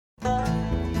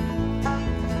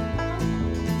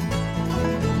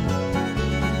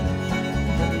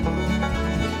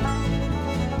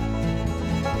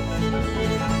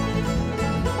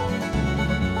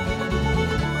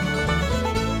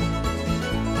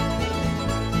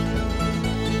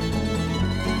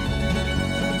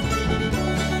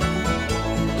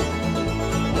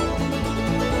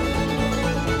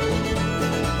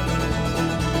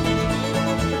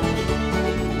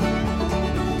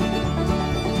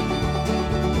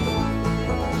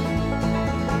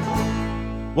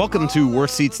Welcome to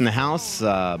Worst Seats in the House.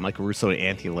 Michael Russo and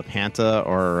Anthony LaPanta,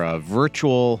 our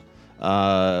virtual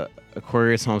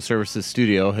Aquarius Home Services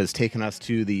studio, has taken us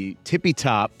to the tippy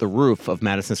top, the roof of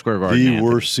Madison Square Garden. The Anthony.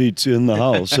 worst seats in the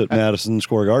house at Madison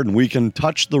Square Garden. We can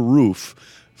touch the roof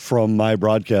from my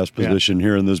broadcast position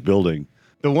here in this building.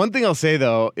 The one thing I'll say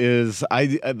though is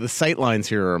the sight lines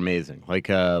here are amazing.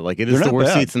 Like it is They're the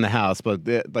worst bad. seats in the house, but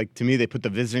to me they put the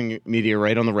visiting media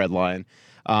right on the red line.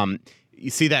 You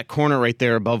see that corner right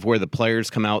there above where the players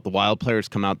come out, the Wild players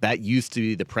come out. That used to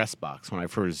be the press box when I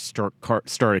first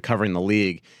started covering the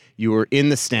league. You were in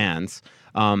the stands,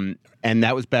 and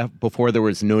that was before there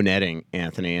was no netting,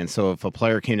 Anthony. And so if a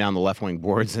player came down the left wing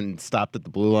boards and stopped at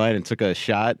the blue line and took a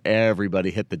shot,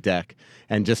 everybody hit the deck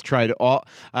and just tried all.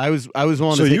 I was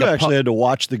willing So to. you actually had to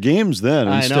watch the games then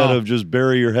instead of just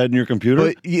bury your head in your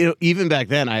computer. But even back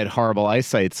then, I had horrible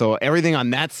eyesight. So everything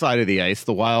on that side of the ice,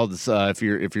 the Wilds, if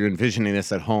you're envisioning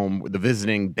this at home, the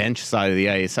visiting bench side of the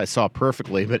ice, I saw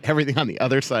perfectly. But everything on the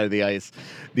other side of the ice,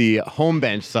 the home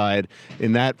bench side,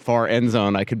 in that far end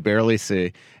zone, I could barely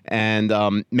see. And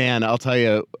man, I'll tell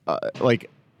you,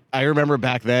 I remember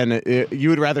back then, you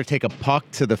would rather take a puck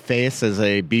to the face as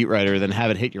a beat writer than have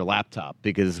it hit your laptop,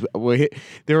 because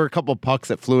there were a couple of pucks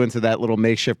that flew into that little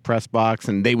makeshift press box,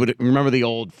 and they would remember the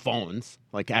old phones,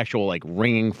 like actual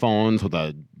ringing phones with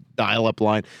a dial-up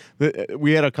line.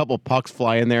 We had a couple of pucks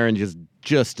fly in there and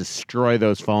just destroy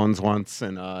those phones once,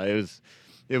 and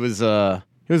it was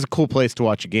a cool place to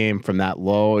watch a game from that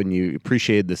low, and you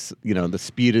appreciate this, the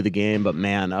speed of the game. But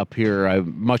man, up here, I'd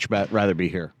much rather be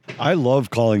here. I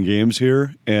love calling games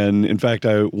here, and in fact,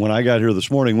 when I got here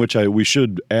this morning, which we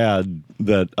should add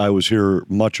that I was here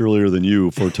much earlier than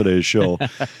you for today's show,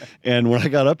 and when I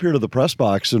got up here to the press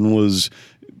box and was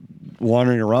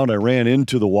wandering around, I ran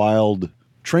into the Wild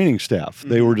training staff.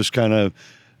 They were just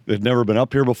they'd never been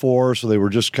up here before, so they were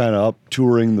just kind of up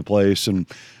touring the place, and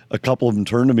a couple of them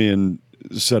turned to me and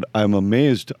said, "I'm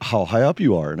amazed how high up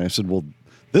you are." And I said, "Well,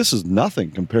 this is nothing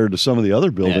compared to some of the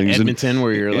other buildings." Edmonton,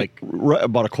 where you're right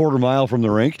about a quarter mile from the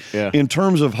rink. Yeah. In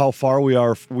terms of how far we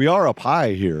are up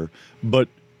high here, but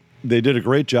they did a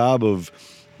great job of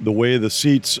the way the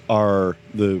seats are,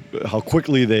 how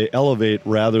quickly they elevate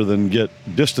rather than get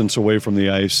distance away from the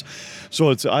ice.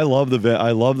 So I love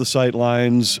the sight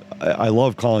lines. I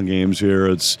love calling games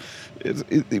here.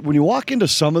 When you walk into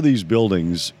some of these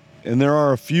buildings, and there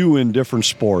are a few in different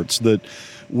sports, that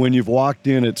when you've walked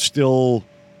in, there's still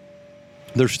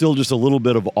just a little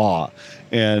bit of awe.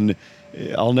 And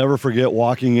I'll never forget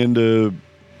walking into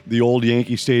the old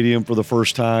Yankee Stadium for the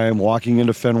first time, walking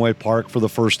into Fenway Park for the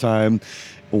first time.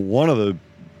 One of the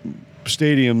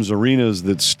arenas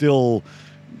that still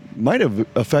might have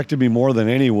affected me more than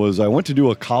any was I went to do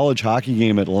a college hockey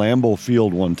game at Lambeau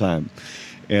Field one time,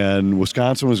 and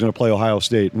Wisconsin was going to play Ohio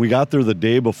State. We got there the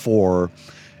day before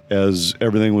as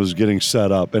everything was getting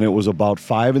set up, and it was about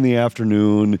 5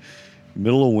 p.m,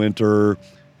 middle of winter,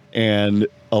 and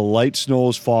a light snow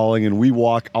is falling, and we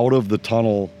walk out of the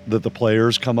tunnel that the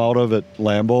players come out of at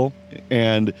Lambeau,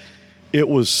 and it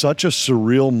was such a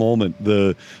surreal moment.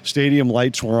 The stadium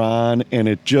lights were on, and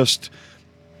it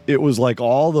was like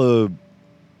all the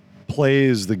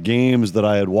plays, the games that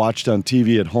I had watched on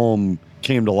TV at home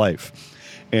came to life.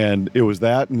 And it was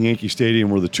that and Yankee Stadium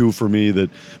were the two for me that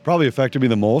probably affected me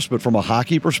the most. But from a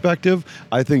hockey perspective,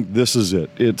 I think this is it.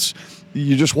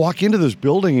 You just walk into this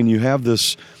building and you have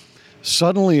this,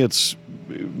 suddenly it's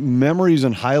memories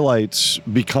and highlights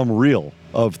become real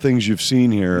of things you've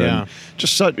seen here. Yeah. And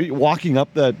just walking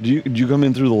up that, do you come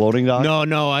in through the loading dock?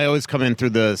 No, I always come in through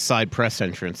the side press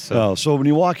entrance. So when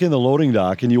you walk in the loading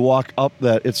dock and you walk up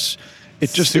that, it's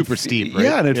just super steep, right?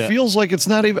 Yeah, and it feels like it's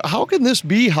not even. How can this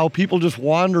be how people just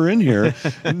wander in here?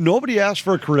 Nobody asked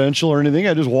for a credential or anything.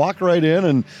 I just walk right in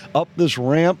and up this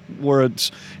ramp where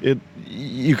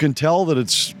you can tell that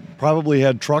it's probably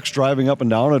had trucks driving up and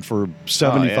down it for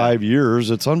 75 years.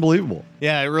 It's unbelievable.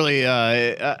 Yeah, it really,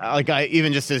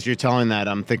 even just as you're telling that,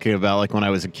 I'm thinking about when I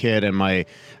was a kid and I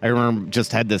remember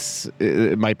just had this,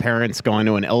 my parents going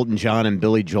to an Elton John and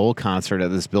Billy Joel concert at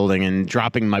this building and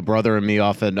dropping my brother and me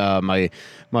off at my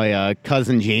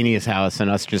cousin Janie's house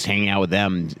and us just hanging out with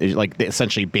them,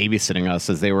 essentially babysitting us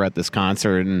as they were at this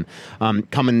concert, and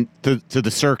coming to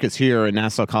the circus here in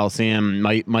Nassau Coliseum.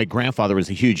 My grandfather was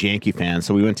a huge Yankee fan,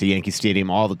 so we went to Yankee Stadium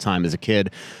all the time as a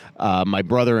kid. My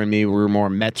brother and me were more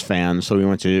Mets fans, so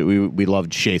we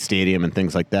loved Shea Stadium and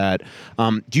things like that.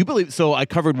 Do you believe? So I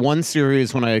covered one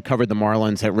series when I covered the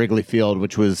Marlins at Wrigley Field,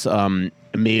 which was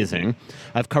amazing.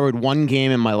 I've covered one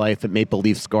game in my life at Maple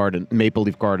Leaf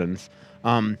Gardens.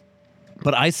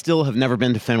 But I still have never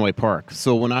been to Fenway Park.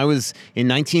 So when I was in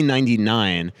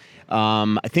 1999,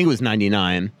 I think it was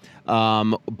 99.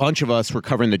 A bunch of us were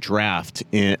covering the draft.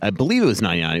 I believe it was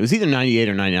 99. It was either 98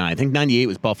 or 99. I think 98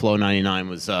 was Buffalo, 99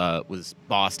 was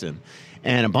Boston.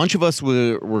 And a bunch of us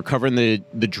were covering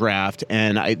the draft,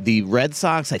 and the Red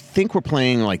Sox, I think, were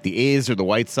playing like the A's or the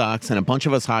White Sox, and a bunch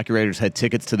of us hockey writers had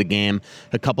tickets to the game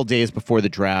a couple days before the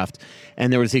draft,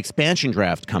 and there was the expansion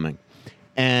draft coming.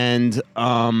 And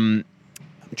I'm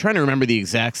trying to remember the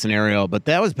exact scenario, but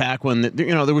that was back when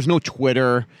there was no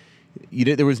Twitter,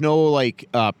 there was no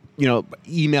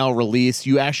email release.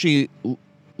 You actually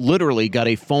literally got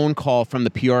a phone call from the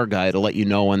PR guy to let you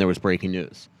know when there was breaking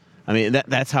news. I mean,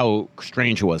 that's how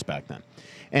strange it was back then.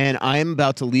 And I'm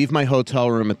about to leave my hotel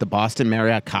room at the Boston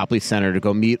Marriott Copley Center to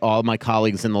go meet all my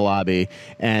colleagues in the lobby.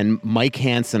 And Mike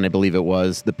Hansen, I believe it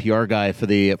was, the PR guy for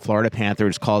the Florida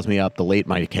Panthers, calls me up, the late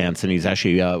Mike Hansen. He's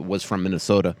actually was from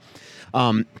Minnesota.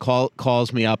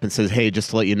 Calls me up and says, hey, just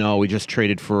to let you know, we just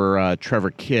traded for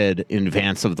Trevor Kidd in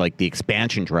advance of like the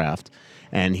expansion draft,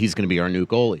 and he's going to be our new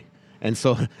goalie. And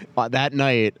so that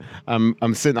night,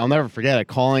 I'm sitting, I'll never forget it,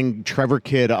 calling Trevor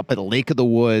Kidd up at Lake of the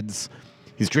Woods.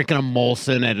 He's drinking a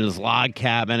Molson at his log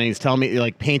cabin, and he's telling me,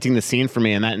 like, painting the scene for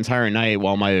me. And that entire night,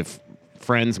 while my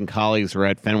friends and colleagues were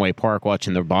at Fenway Park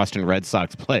watching the Boston Red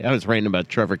Sox play, I was writing about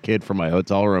Trevor Kidd from my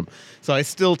hotel room. So I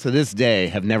still, to this day,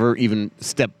 have never even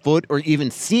stepped foot or even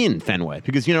seen Fenway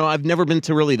because, I've never been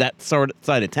to really that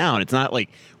side of town. It's not like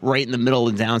right in the middle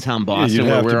of downtown Boston. You'd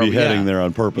have to be heading there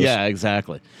on purpose. Yeah,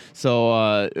 exactly.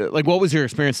 So, what was your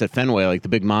experience at Fenway? Like the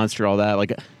big monster, all that?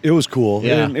 Like, it was cool.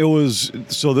 Yeah. And it was,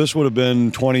 so this would have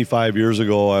been 25 years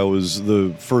ago.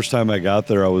 The first time I got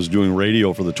there, I was doing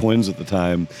radio for the Twins at the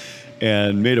time,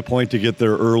 and made a point to get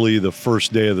there early the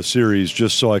first day of the series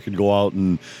just so I could go out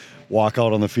and walk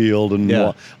out on the field.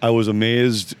 And I was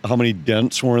amazed how many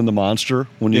dents were in the monster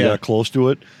when you got close to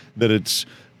it, that it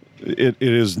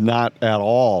is not at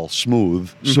all smooth.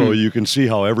 Mm-hmm. So you can see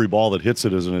how every ball that hits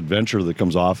it is an adventure that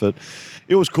comes off it.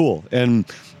 It was cool. And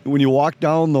when you walk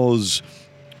down those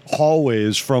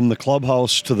hallways from the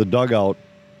clubhouse to the dugout,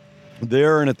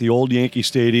 there and at the old Yankee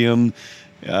Stadium,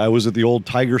 I was at the old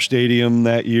Tiger Stadium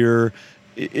that year.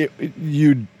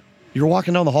 You're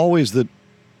walking down the hallways that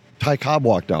Ty Cobb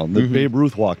walked down, that Babe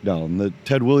Ruth walked down, that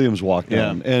Ted Williams walked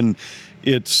down. And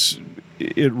it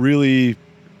really,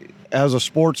 as a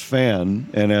sports fan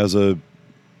and as a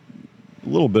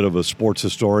little bit of a sports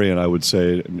historian, I would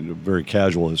say, a very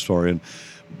casual historian,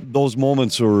 those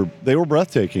moments were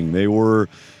breathtaking.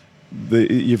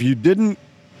 If you didn't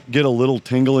get a little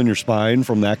tingle in your spine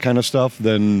from that kind of stuff,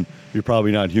 then you're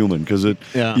probably not human, because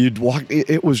you'd walk.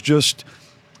 It was just,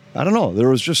 I don't know. There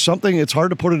was just something. It's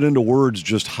hard to put it into words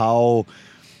just how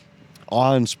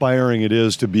awe-inspiring it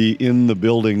is to be in the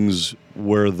buildings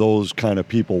where those kind of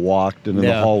people walked and in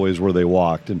the hallways where they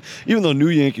walked. And even though New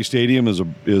Yankee Stadium is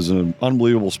an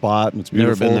unbelievable spot and it's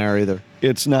beautiful, never been there either.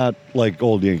 It's not like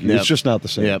old Yankee. It's just not the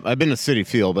same. Yeah, I've been to Citi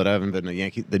Field, but I haven't been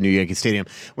to the new Yankee Stadium.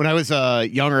 When I was a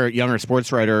younger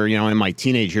sports writer, in my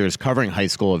teenage years covering high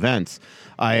school events,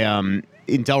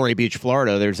 in Delray Beach,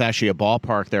 Florida, there's actually a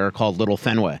ballpark there called Little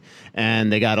Fenway.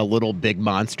 And they got a little big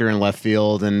monster in left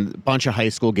field, and a bunch of high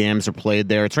school games are played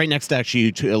there. It's right next to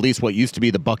actually to at least what used to be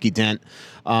the Bucky Dent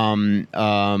like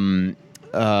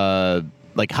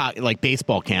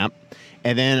baseball camp.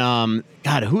 And then,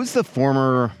 who's the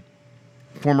former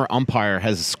umpire,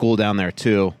 has a school down there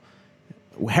too?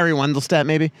 Harry Wendelstedt,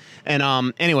 maybe.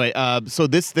 And anyway, so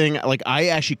this thing, like, I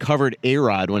actually covered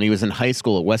A-Rod when he was in high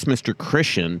school at Westminster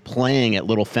Christian, playing at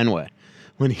Little Fenway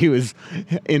when he was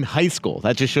in high school.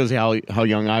 That just shows you how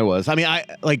young I was. I mean, I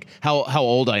like how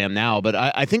old I am now, but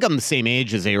I think I'm the same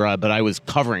age as A-Rod, but I was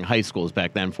covering high schools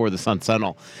back then for the Sun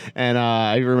Sentinel. And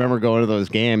I remember going to those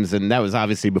games, and that was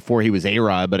obviously before he was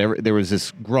A-Rod, but there was this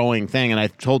growing thing, and I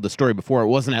told the story before. It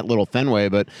wasn't at Little Fenway,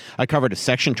 but I covered a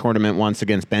section tournament once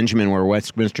against Benjamin where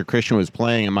Westminster Christian was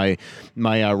playing, and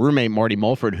my roommate, Marty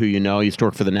Mulford, who used to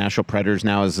work for the Nashville Predators,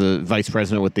 now is the vice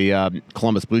president with the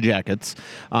Columbus Blue Jackets.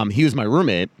 He was my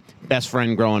roommate, best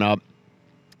friend growing up,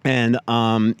 and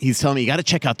he's telling me, you got to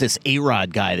check out this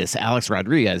A-Rod guy, this Alex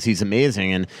Rodriguez. He's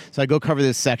amazing. And so I go cover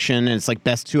this section, and it's like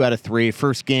best 2 out of 3.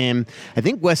 First game, I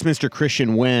think Westminster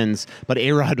Christian wins, but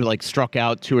A-Rod like struck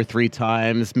out 2 or 3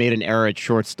 times, made an error at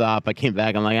shortstop. I came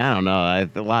back, I'm like, I don't know, I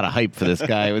have a lot of hype for this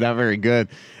guy. Not very good.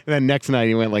 And then next night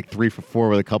he went like 3 for 4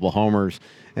 with a couple homers.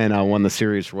 and won the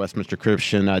series for Westminster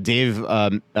Christian. Doug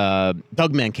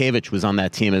Mankiewicz was on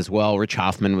that team as well. Rich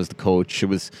Hoffman was the coach. It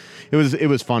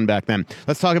was fun back then.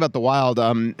 Let's talk about the Wild.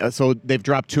 So they've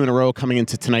dropped 2 in a row coming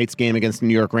into tonight's game against the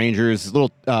New York Rangers.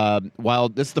 Little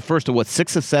Wild. This is the first of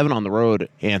 6 of 7 on the road.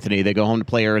 Anthony, they go home to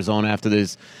play Arizona after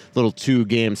this little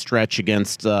 2-game stretch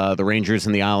against the Rangers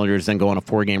and the Islanders, then go on a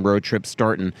 4-game road trip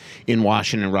starting in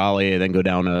Washington, Raleigh, and then go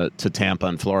down to Tampa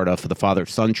and Florida for the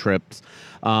father-son trips.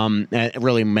 And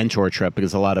really mentor trip,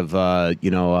 because a lot of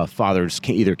fathers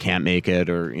can't make it,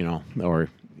 or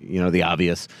the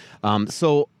obvious.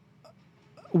 So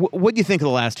what do you think of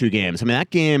the last 2 games? I mean, that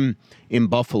game in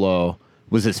Buffalo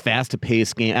was as fast a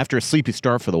paced game after a sleepy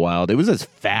start for the Wild. It was as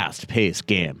fast paced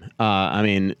game. I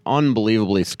mean,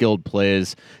 unbelievably skilled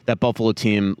plays. That Buffalo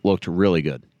team looked really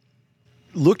good.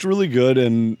 Looked really good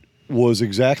and was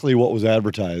exactly what was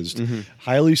advertised. Mm-hmm.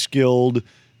 Highly skilled.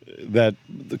 That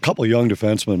a couple of young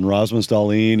defensemen, Rasmus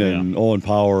Dahlin and Owen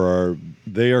Power,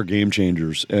 are game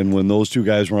changers. And when those 2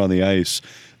 guys were on the ice,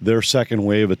 their second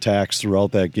wave attacks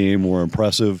throughout that game were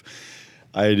impressive.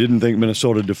 I didn't think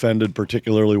Minnesota defended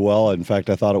particularly well. In fact,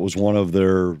 I thought it was one of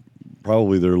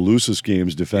probably their loosest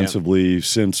games defensively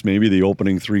since maybe the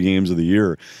opening 3 games of the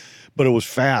year. But it was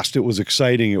fast. It was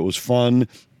exciting. It was fun.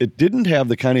 It didn't have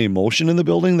the kind of emotion in the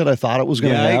building that I thought it was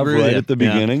going to have right at the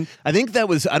beginning. I think that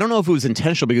was, I don't know if it was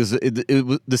intentional, because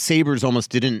the Sabres almost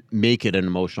didn't make it an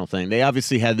emotional thing. They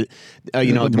obviously had,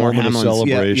 more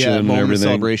celebration, moment of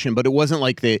celebration, but it wasn't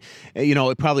like it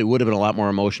probably would have been a lot more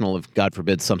emotional if, God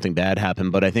forbid, something bad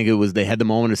happened. But I think it was, they had the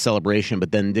moment of celebration,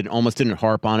 but then almost didn't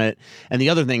harp on it. And the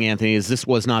other thing, Anthony, is this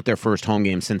was not their first home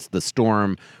game since the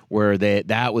Storm, where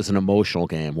that was an emotional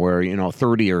game where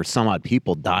 30 or some odd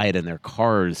people died in their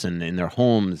cars and in their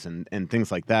homes and things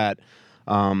like that.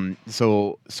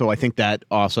 So I think that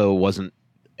also wasn't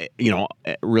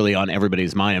really on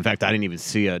everybody's mind. In fact, I didn't even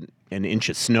see an inch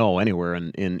of snow anywhere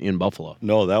in Buffalo.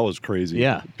 No, that was crazy.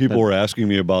 Yeah, people were asking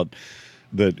me about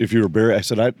that. If you were buried, I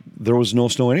said there was no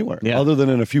snow anywhere, other than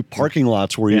in a few parking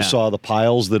lots where you saw the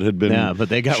piles that had been but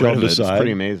they got rid of it. It's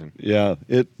pretty amazing. Yeah,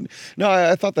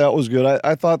 I thought that was good.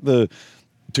 I thought to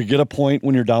get a point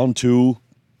when you're down 2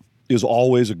 is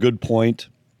always a good point.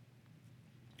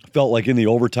 Felt like in the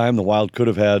overtime, the Wild could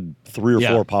have had 3 or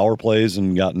 4 power plays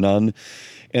and got none.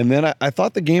 And then I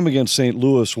thought the game against St.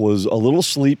 Louis was a little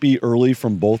sleepy early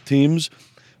from both teams.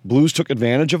 Blues took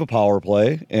advantage of a power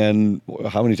play, and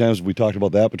how many times have we talked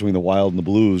about that between the Wild and the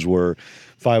Blues, where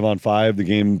 5-on-5, the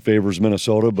game favors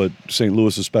Minnesota, but St.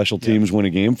 Louis's special teams win a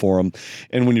game for them.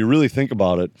 And when you really think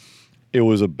about it, it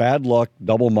was a bad luck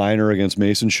double minor against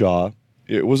Mason Shaw.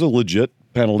 It was a legit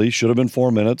penalty, should have been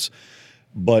 4 minutes,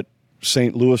 but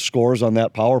St. Louis scores on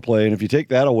that power play, and if you take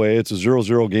that away, it's a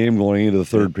 0-0 game going into the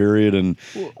third period, and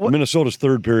Minnesota's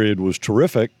third period was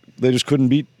terrific. They just couldn't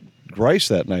beat Greiss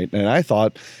that night, and I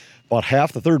thought about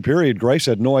half the third period, Greiss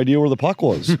had no idea where the puck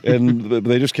was, and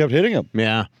they just kept hitting him.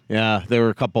 Yeah, there were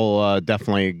a couple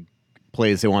definitely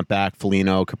plays they went back,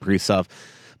 Foligno, Kaprizov,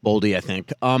 Boldy, I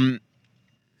think.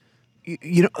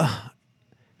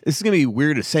 This is going to be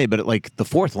weird to say, but like the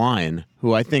fourth line,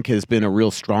 who I think has been a real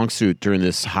strong suit during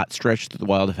this hot stretch that the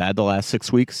Wild have had the last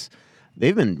 6 weeks,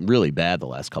 they've been really bad the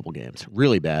last couple games.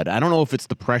 Really bad. I don't know if it's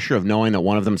the pressure of knowing that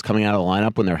one of them is coming out of the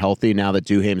lineup when they're healthy. Now that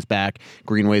Duhaime's back,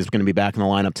 Greenway's going to be back in the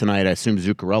lineup tonight. I assume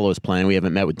Zuccarello is playing. We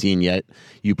haven't met with Dean yet.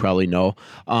 You probably know.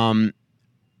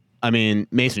 I mean,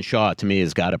 Mason Shaw, to me,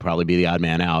 has got to probably be the odd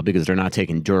man out because they're not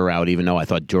taking Durer out, even though I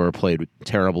thought Durer played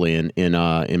terribly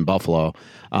in Buffalo.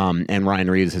 And Ryan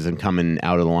Reeves isn't coming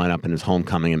out of the lineup in his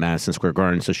homecoming in Madison Square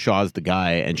Garden. So Shaw's the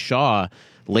guy. And Shaw,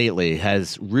 lately,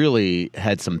 has really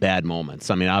had some bad moments.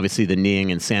 I mean, obviously the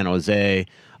kneeing in San Jose,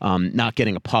 not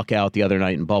getting a puck out the other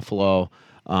night in Buffalo,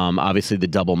 obviously the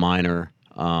double minor.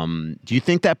 Do you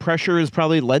think that pressure has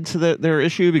probably led to their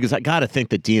issue? Because I got to think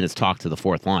that Dean has talked to the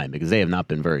fourth line because they have not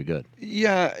been very good.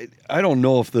 Yeah, I don't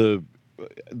know if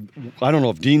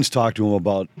Dean's talked to him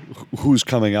about who's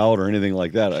coming out or anything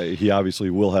like that. He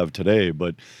obviously will have today,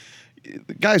 but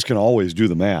the guys can always do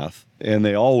the math, and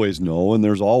they always know, and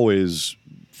there's always,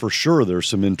 for sure, there's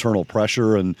some internal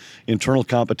pressure, and internal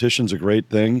competition's a great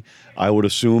thing. I would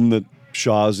assume that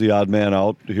Shaw's the odd man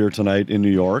out here tonight in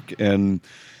New York, and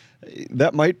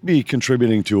that might be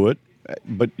contributing to it,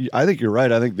 but I think you're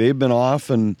right. I think they've been off,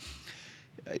 and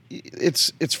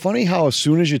it's funny how as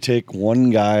soon as you take one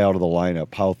guy out of the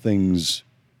lineup, how things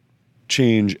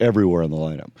change everywhere in the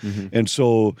lineup. Mm-hmm. And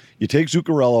so you take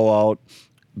Zuccarello out,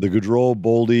 the Gaudreau,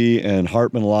 Boldy, and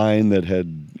Hartman line that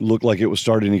had looked like it was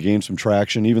starting to gain some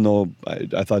traction, even though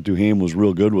I thought Duhaime was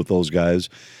real good with those guys.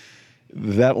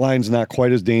 that line's not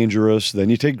quite as dangerous. Then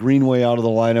you take Greenway out of the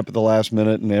lineup at the last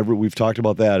minute, and we've talked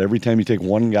about that. Every time you take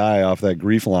one guy off that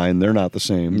Grief line, they're not the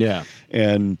same. Yeah.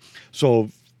 And so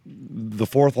the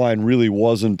fourth line really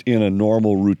wasn't in a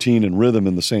normal routine and rhythm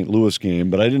in the St. Louis game,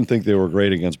 but I didn't think they were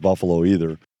great against Buffalo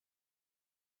either.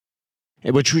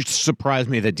 Which surprised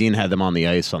me that Dean had them on the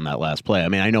ice on that last play. I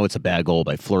mean, I know it's a bad goal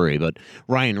by Fleury, but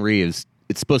Ryan Reeves,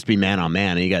 it's supposed to be man on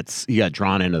man, and he got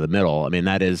drawn into the middle. I mean,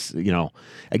 that is,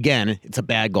 again, it's a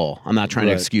bad goal. I'm not trying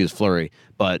to excuse Fleury,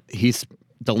 but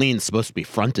Dahlin's supposed to be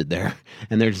fronted there,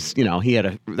 and there's,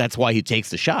 that's why he takes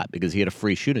the shot, because he had a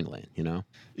free shooting lane,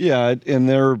 Yeah, and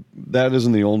that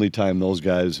isn't the only time those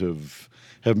guys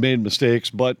have made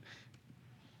mistakes, but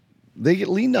they get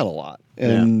leaned on a lot,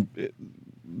 and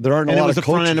there aren't a lot of it was the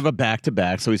coaches. front end of a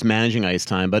back-to-back, so he's managing ice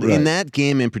time. But in that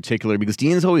game in particular, because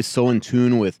Dean's always so in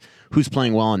tune with who's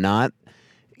playing well and not,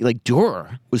 like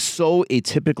Durer was so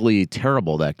atypically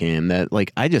terrible that game that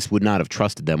I just would not have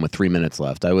trusted them with 3 minutes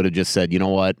left. I would have just said, you know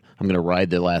what, I'm going to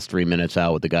ride the last 3 minutes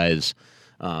out with the guys,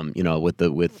 with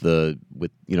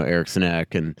Eriksson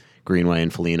Ek and Greenway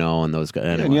and Foligno and those guys.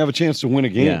 Anyway. And you have a chance to win a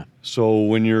game. Yeah. So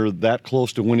when you're that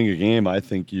close to winning a game, I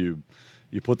think you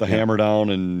put the hammer down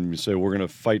and you say, we're going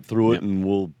to fight through it, and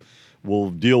we'll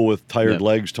deal with tired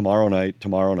legs tomorrow night,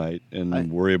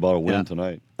 and worry about a win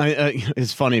tonight.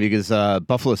 It's funny because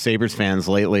Buffalo Sabres fans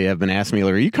lately have been asking me,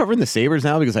 are you covering the Sabres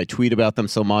now? Because I tweet about them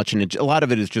so much, and a lot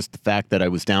of it is just the fact that I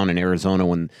was down in Arizona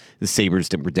when the Sabres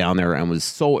were down there and was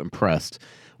so impressed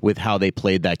with how they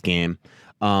played that game.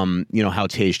 How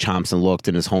Tage Thompson looked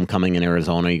in his homecoming in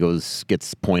Arizona. He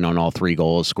gets point on all 3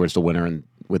 goals, scores the winner, and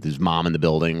with his mom in the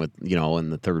building, in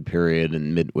the third period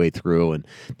and midway through, and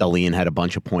Dahlin had a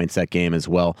bunch of points that game as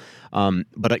well.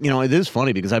 But it is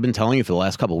funny because I've been telling you for the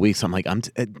last couple of weeks, I'm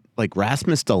like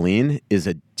Rasmus Dahlin is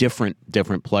a different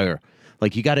player.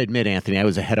 Like, you got to admit, Anthony, I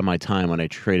was ahead of my time when I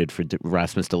traded for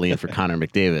Rasmus Dahlin for Connor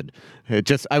McDavid.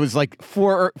 I was like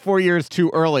 4 years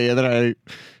too early, and then I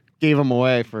gave him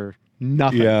away for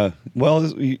nothing. Yeah. Well,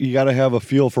 you got to have a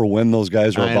feel for when those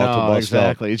guys are about to bust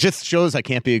exactly. out. It just shows I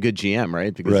can't be a good GM,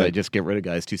 right? Because I just get rid of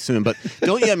guys too soon. But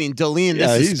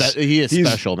Dahlin, he is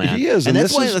special, man. He is. And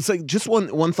that's why it's like just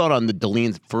one thought on the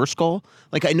Dahlin's first goal.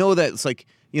 Like, I know that it's like,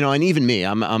 and even me,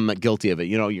 I'm guilty of it.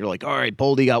 You're like, all right,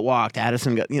 Boldy got walked,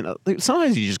 Addison got,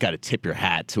 sometimes you just got to tip your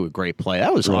hat to a great play.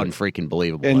 That was unfreaking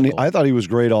believable. And I thought he was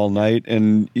great all night,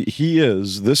 and he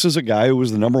is. This is a guy who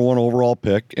was the number 1 overall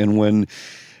pick, and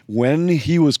when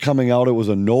he was coming out, it was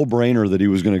a no-brainer that he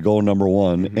was going to go number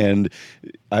 1. Mm-hmm. And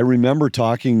I remember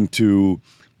talking to,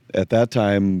 at that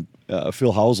time,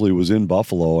 Phil Housley was in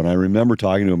Buffalo, and I remember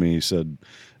talking to him, and he said,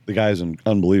 the guy's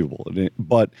unbelievable.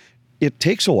 But it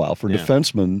takes a while for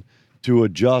defensemen to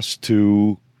adjust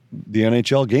to the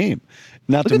NHL game.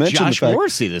 Not Look to at mention Josh the fact,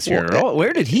 Morrissey this year.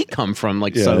 Where did he come from?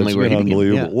 Suddenly, where he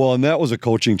unbelievable. became, Well, and that was a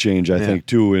coaching change, I think,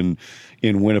 too,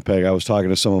 in Winnipeg. I was talking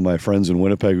to some of my friends in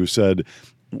Winnipeg who said,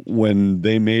 when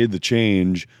they made the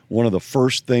change, one of the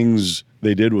first things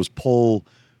they did was pull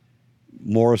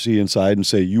Morrissey inside and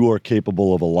say, you are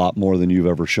capable of a lot more than you've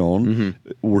ever shown.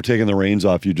 Mm-hmm. We're taking the reins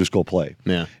off you. Just go play.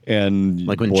 Yeah. And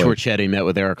like when Giorgetti met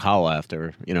with Eric Hall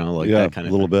after, that kind of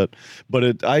a little bit.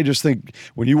 But I just think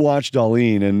when you watch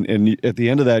Dahlin and at the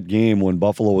end of that game when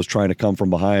Buffalo was trying to come from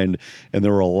behind and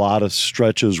there were a lot of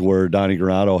stretches where Donnie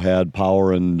Granato had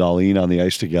Power and Dahlin on the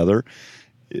ice together,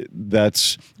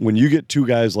 that's when you get 2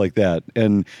 guys like that.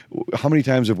 And how many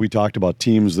times have we talked about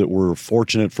teams that were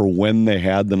fortunate for when they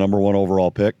had the number 1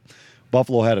 overall pick?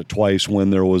 Buffalo had it twice when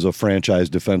there was a franchise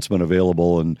defenseman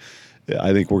available, and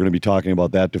I think we're going to be talking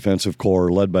about that defensive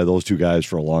core led by those 2 guys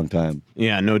for a long time.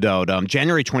 Yeah, no doubt.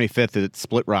 January 25th at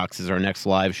Split Rocks is our next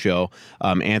live show.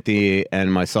 Anthony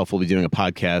and myself will be doing a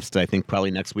podcast, I think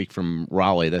probably next week from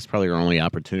Raleigh. That's probably our only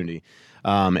opportunity.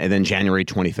 And then January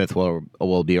 25th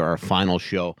will be our final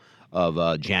show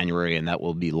of January, and that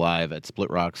will be live at Split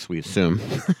Rocks, we assume.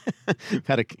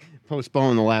 Had to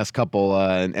postpone the last couple,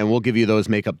 and we'll give you those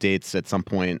makeup dates at some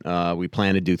point. We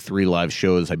plan to do 3 live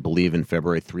shows, I believe, in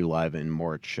February, 3 live in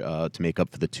March to make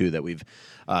up for the 2 that we've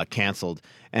canceled.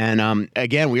 And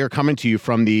again, we are coming to you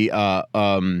from the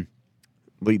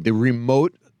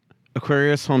remote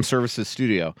Aquarius Home Services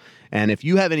studio. And if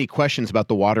you have any questions about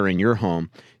the water in your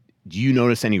home, do you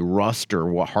notice any rust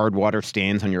or hard water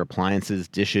stains on your appliances,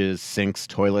 dishes, sinks,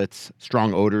 toilets,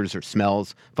 strong odors or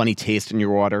smells, funny taste in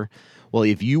your water? Well,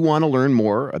 if you want to learn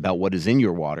more about what is in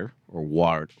your water, or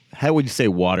water, how would you say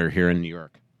water here in New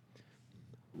York?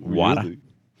 Water. Really?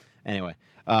 Anyway,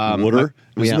 Water?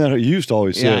 Isn't that you used to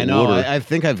always say? Yeah, I know. Water. I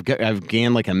think I've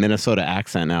gained like a Minnesota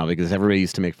accent now because everybody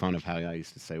used to make fun of how I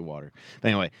used to say water. But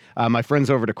anyway, my friends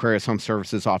over at Aquarius Home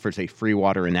Services offers a free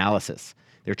water analysis.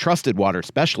 Their trusted water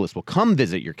specialist will come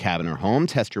visit your cabin or home,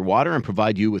 test your water, and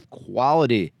provide you with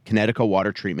quality Connecticut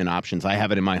water treatment options. I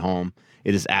have it in my home.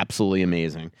 It is absolutely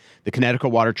amazing. The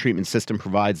Connecticut water treatment system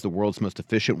provides the world's most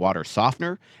efficient water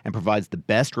softener and provides the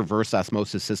best reverse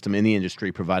osmosis system in the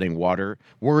industry, providing water,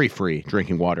 worry-free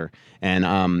drinking water. And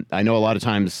I know a lot of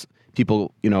times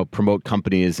people, promote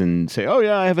companies and say, "Oh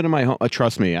yeah, I have it in my home."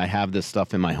 Trust me, I have this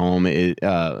stuff in my home.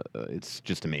 It's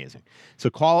just amazing. So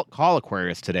call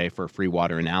Aquarius today for a free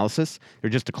water analysis.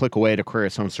 They're just a click away at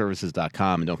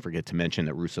AquariusHomeservices.com, and don't forget to mention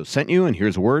that Russo sent you. And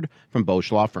here's a word from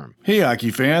Bosch Law Firm. Hey,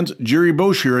 hockey fans, Jerry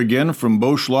Bosch here again from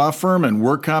Bosch Law Firm and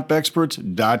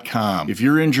WorkCompExperts.com. If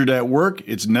you're injured at work,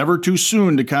 it's never too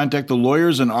soon to contact the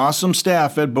lawyers and awesome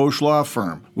staff at Bosch Law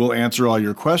Firm. We'll answer all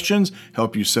your questions,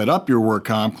 help you set up your work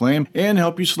comp claim, and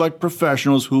help you select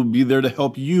professionals who will be there to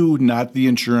help you, not the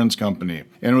insurance company.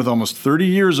 And with almost 30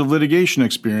 years of litigation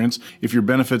experience, if your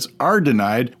benefits are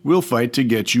denied, we'll fight to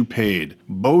get you paid.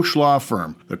 Bosch Law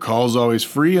Firm. The call's always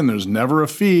free and there's never a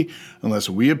fee unless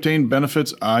we obtain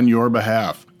benefits on your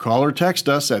behalf. Call or text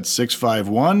us at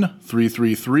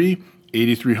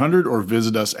 651-333-8300 or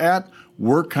visit us at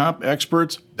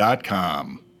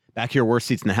WorkCompExperts.com. Back here, worst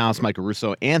seats in the house, Michael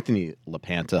Russo, Anthony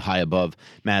LaPanta, high above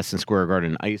Madison Square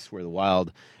Garden ice, where the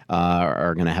Wild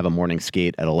are going to have a morning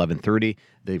skate at 11:30.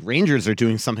 The Rangers are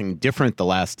doing something different the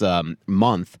last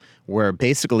month, where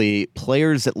basically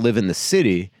players that live in the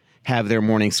city have their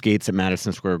morning skates at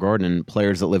Madison Square Garden, and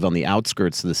players that live on the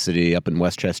outskirts of the city, up in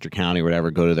Westchester County or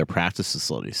whatever, go to their practice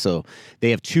facilities. So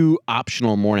they have two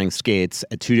optional morning skates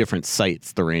at two different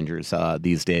sites, the Rangers,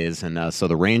 these days. And so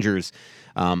the Rangers...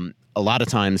 a lot of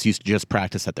times used to just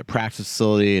practice at their practice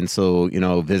facility, and so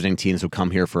visiting teams would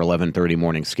come here for 11:30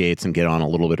 morning skates and get on a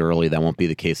little bit early. That won't be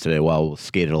the case today. Well, we'll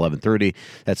skate at 11:30.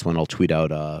 That's when I'll tweet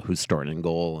out who's starting in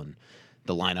goal and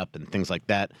the lineup and things like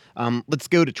that. Let's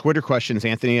go to Twitter questions,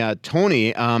 Anthony.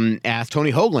 Tony asked,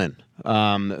 Tony Hoagland,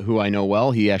 who I know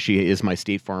well. He actually is my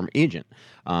State Farm agent.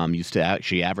 Used to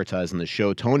actually advertise on the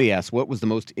show. Tony asked, "What was the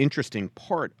most interesting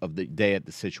part of the day at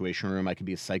the Situation Room? I could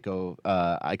be a psycho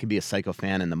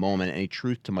fan in the moment. Any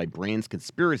truth to my brain's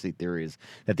conspiracy theories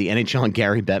that the NHL and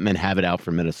Gary Bettman have it out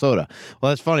for Minnesota?"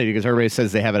 Well, that's funny because everybody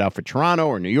says they have it out for Toronto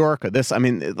or New York or this. I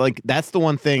mean, like that's the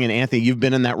one thing. And Anthony, you've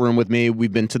been in that room with me.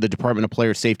 We've been to the Department of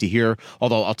Player Safety here.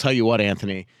 Although I'll tell you what,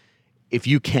 Anthony. If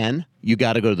you can, you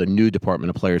got to go to the new Department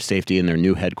of Player Safety in their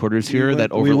new headquarters here.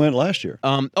 We went last year.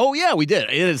 Oh yeah, we did.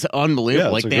 It is unbelievable.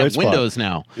 Yeah, like they have windows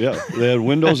now. Yeah, they had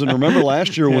windows. And remember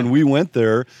last year when we went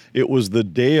there, it was the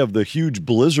day of the huge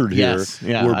blizzard here, yes,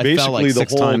 yeah, where I basically like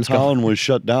the whole town was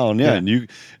shut down. Yeah, and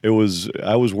I was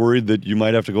worried that you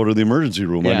might have to go to the emergency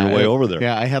room on your way over there.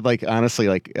 Yeah, I had honestly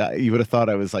you would have thought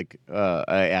I was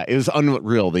it was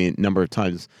unreal the number of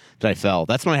times that I fell.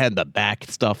 That's when I had the back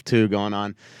stuff too going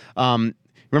on.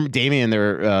 Remember Damien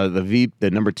there, the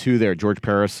number 2 there, George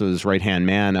Paris's right-hand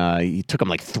man, he took him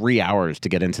like 3 hours to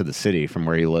get into the city from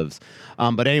where he lives.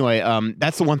 But anyway,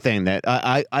 that's the one thing that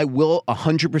I will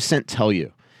 100% tell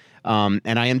you,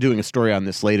 and I am doing a story on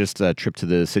this latest trip to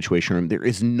the Situation Room. There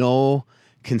is no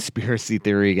conspiracy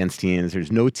theory against teams.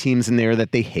 There's no teams in there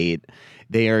that they hate.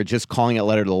 They are just calling it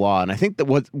letter to the law. And I think that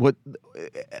what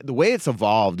the way it's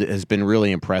evolved has been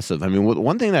really impressive. I mean,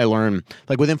 one thing that I learned,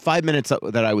 like within 5 minutes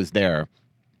that I was there,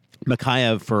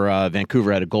 Mikheyev for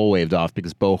Vancouver had a goal waved off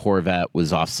because Bo Horvat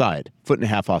was offside, 1.5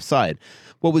 feet offside.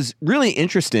 What was really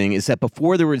interesting is that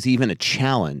before there was even a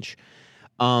challenge,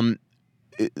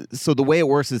 so the way it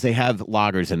works is they have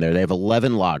loggers in there. They have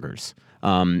 11 loggers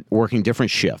working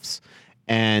different shifts.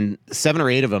 And 7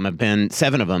 of them have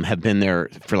been there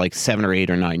for like 7 or 8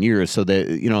 or 9 years. So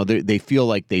they feel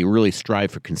like they really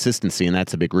strive for consistency, and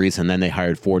that's a big reason. Then they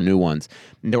hired 4 new ones.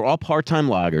 And they're all part-time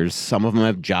loggers. Some of them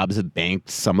have jobs at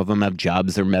banks. Some of them have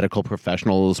jobs. They're medical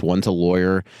professionals. One's a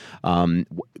lawyer. Some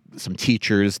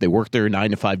teachers. They work their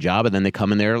 9-to-5 job, and then they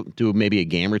come in there, do maybe a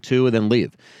game or two, and then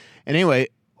leave. And anyway,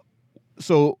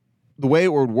 so the way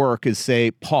it would work is,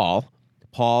 say, Paul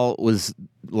was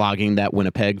logging that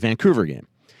Winnipeg-Vancouver game.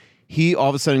 He all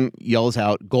of a sudden yells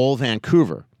out, "Goal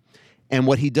Vancouver." And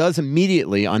what he does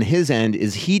immediately on his end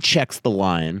is he checks the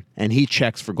line and he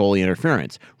checks for goalie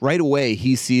interference. Right away,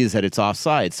 he sees that it's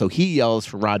offside. So he yells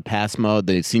for Rod Passmo,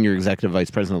 the senior executive vice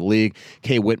president of the league,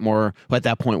 Kay Whitmore, who at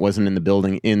that point wasn't in the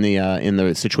building, in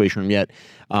the Situation Room yet,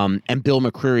 and Bill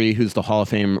McCreary, who's the Hall of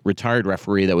Fame retired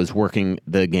referee that was working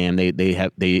the game. They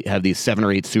have these 7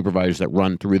 or 8 supervisors that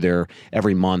run through there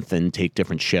every month and take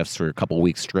different shifts for a couple of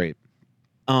weeks straight.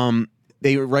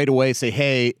 they right away say,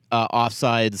 hey,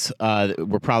 offsides,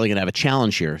 we're probably going to have a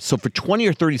challenge here. So for 20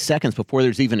 or 30 seconds before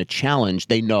there's even a challenge,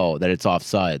 they know that it's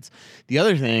offsides. The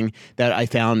other thing that I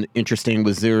found interesting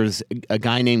was there's a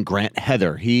guy named Grant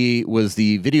Heather. He was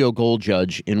the video goal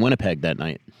judge in Winnipeg that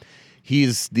night.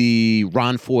 He's the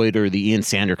Ron Foyt or the Ian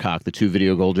Sandercock, the two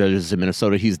video goal judges in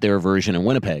Minnesota. He's their version in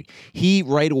Winnipeg. He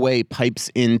right away pipes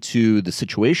into the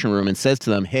Situation Room and says to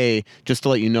them, hey, just to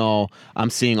let you know, I'm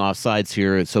seeing offsides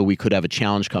here, so we could have a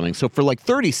challenge coming. So for like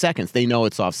 30 seconds, they know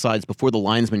it's offsides before the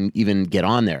linesmen even get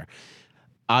on there.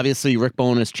 Obviously, Rick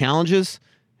Bowness challenges.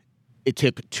 It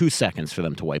took 2 seconds for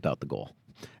them to wipe out the goal.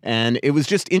 And it was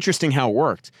just interesting how it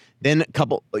worked. Then a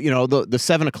couple, the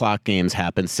 7 o'clock games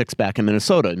happened, 6 back in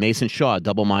Minnesota. Mason Shaw,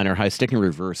 double minor, high sticking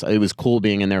reverse. It was cool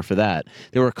being in there for that.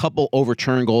 There were a couple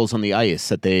overturned goals on the ice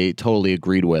that they totally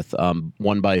agreed with.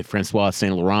 One by Francois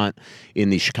Saint Laurent in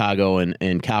the Chicago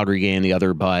and Calgary game. The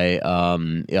other by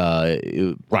Ryan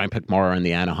Pickmara in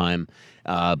the Anaheim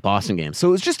Boston game. So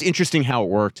it was just interesting how it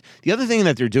worked. The other thing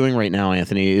that they're doing right now,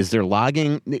 Anthony, is they're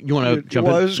logging. You want to jump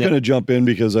in? I was just going to jump in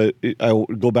because I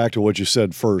go back to what you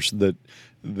said first, that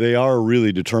they are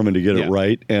really determined to get it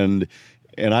right. And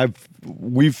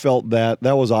we've felt that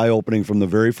was eye-opening from the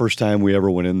very first time we ever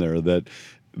went in there, that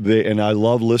I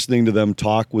love listening to them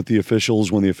talk with the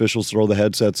officials when the officials throw the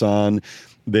headsets on.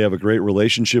 They have a great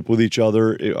relationship with each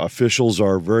other. Officials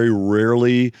are very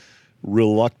rarely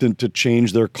reluctant to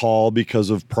change their call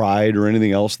because of pride or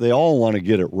anything else. They all want to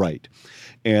get it right.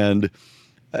 And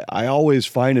I always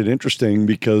find it interesting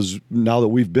because now that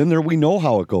we've been there, we know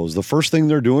how it goes. The first thing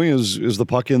they're doing is the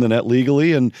puck in the net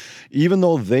legally. And even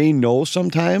though they know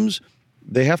sometimes,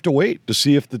 they have to wait to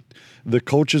see if the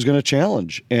coach is going to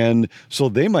challenge. And so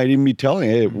they might even be telling,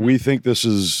 hey, we think this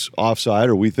is offside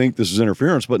or we think this is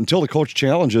interference. But until the coach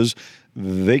challenges,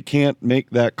 they can't make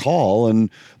that call, and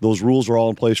those rules are all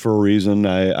in place for a reason.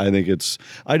 I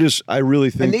really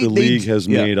think the league has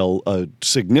made a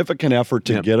significant effort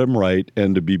to get them right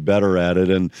and to be better at it.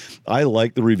 And I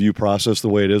like the review process the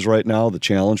way it is right now, the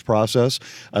challenge process.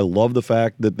 I love the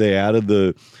fact that they added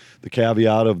the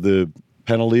caveat of the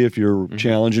penalty if you're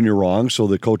challenging, you're wrong. So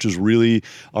the coaches really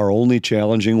are only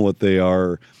challenging what they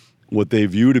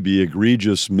view to be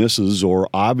egregious misses or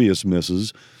obvious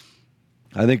misses.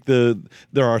 I think there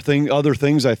are other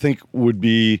things I think would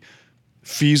be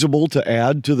feasible to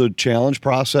add to the challenge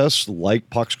process, like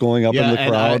pucks going up in the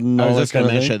crowd and all that kind of thing. I was just going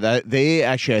to mention that they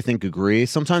actually, I think, agree.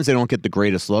 Sometimes they don't get the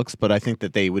greatest looks, but I think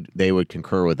that they would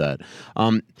concur with that.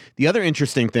 The other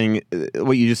interesting thing,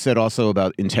 what you just said also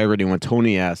about integrity, when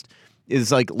Tony asked,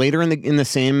 is like later in the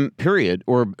same period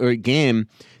or game,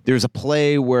 there's a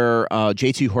play where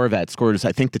JT Horvat scores,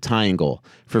 I think, the tying goal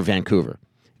for Vancouver.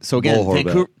 So again,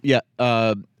 Vancouver, was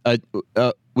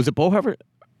it Bo Horvat?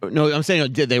 No, I'm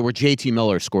saying they were JT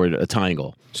Miller scored a tying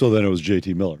goal. So then it was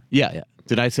JT Miller. Yeah.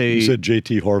 Did I say? You said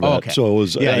JT Horvat. Oh, okay. So it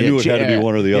was. I knew it had to be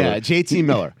one or the other. Yeah, JT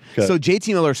Miller. Okay. So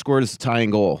JT Miller scores a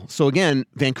tying goal. So again,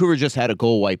 Vancouver just had a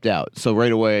goal wiped out. So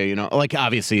right away,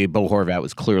 obviously Bo Horvat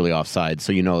was clearly offside.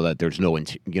 So you know that there's no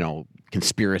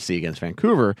conspiracy against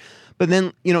Vancouver. But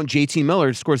then JT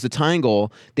Miller scores the tying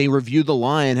goal. They review the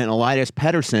line, and Elias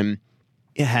Pettersson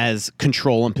has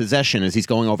control and possession as he's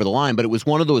going over the line, but it was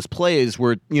one of those plays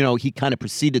where he kind of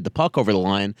preceded the puck over the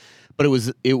line, but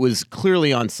it was clearly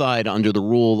onside under the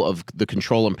rule of the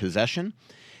control and possession,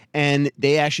 and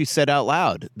they actually said out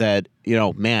loud that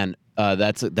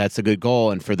that's a good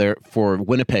goal, and for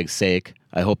Winnipeg's sake,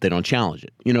 I hope they don't challenge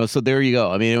it. So there you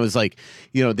go. I mean, it was like,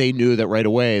 they knew that right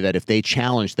away that if they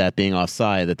challenged that being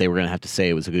offside, that they were going to have to say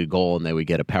it was a good goal and they would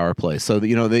get a power play. So,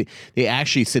 they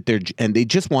actually sit there and they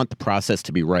just want the process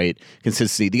to be right,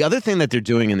 consistency. The other thing that they're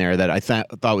doing in there that I thought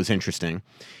was interesting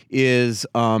is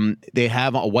they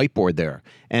have a whiteboard there,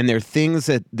 and there are things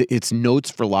that it's notes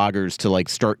for loggers to like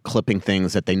start clipping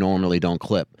things that they normally don't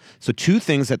clip. So 2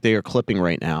 things that they are clipping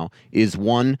right now is,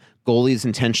 one, goalies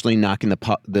intentionally knocking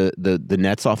the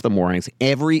nets off the moorings.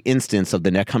 Every instance of the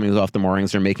net coming off the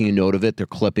moorings, they're making a note of it, they're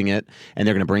clipping it, and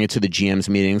they're going to bring it to the GM's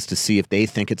meetings to see if they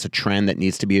think it's a trend that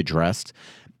needs to be addressed.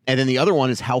 And then the other one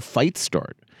is how fights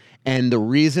start. And the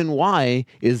reason why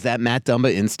is that Matt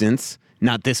Dumba instance.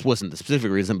 Not this wasn't the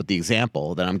specific reason, but the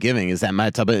example that I'm giving is that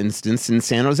Matt Dumba instance in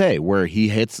San Jose, where he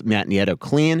hits Matt Nieto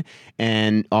clean,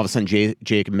 and all of a sudden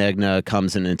Jacob Megna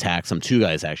comes in and attacks him. 2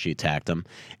 guys actually attacked him,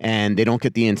 and they don't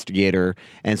get the instigator.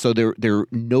 And so they're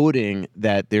noting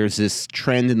that there's this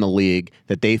trend in the league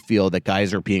that they feel that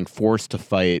guys are being forced to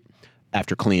fight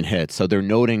after clean hits. So they're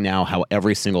noting now how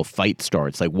every single fight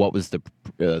starts. Like what was the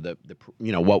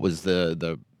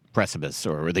precipice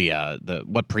or the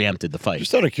what preempted the fight.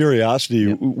 Just out of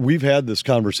curiosity, we've had this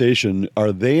conversation.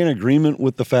 Are they in agreement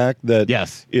with the fact that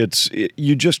Yes.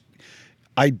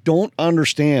 I don't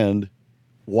understand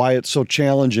why it's so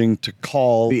challenging to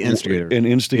call The instigator. an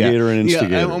instigator.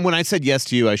 Yeah, and when I said yes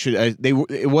to you,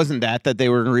 it wasn't that they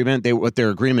were in agreement. What their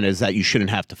agreement is that you shouldn't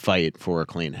have to fight for a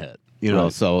clean hit. You know,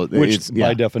 Right. so which it's,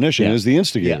 by definition is the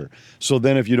instigator. So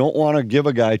then if you don't want to give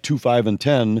a guy 2, 5, and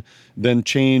 10, then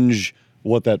change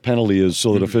what that penalty is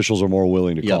so that officials are more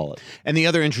willing to call it. And the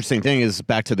other interesting thing is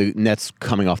back to the nets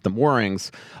coming off the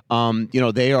moorings.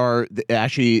 They are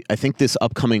actually, I think this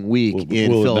upcoming week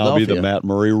in Will it Philadelphia. now be the Matt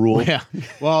Murray rule? Yeah.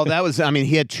 Well, that was,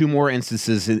 he had 2 more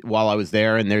instances while I was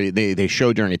there, and they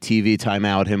showed during a TV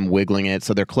timeout him wiggling it.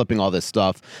 So they're clipping all this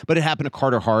stuff. But it happened to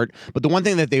Carter Hart. But the one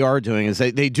thing that they are doing is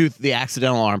they do the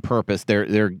accidental on purpose.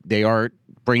 They are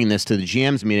bringing this to the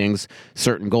GM's meetings,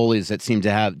 certain goalies that seem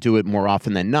to do it more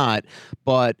often than not.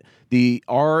 But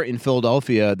in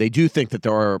Philadelphia, they do think that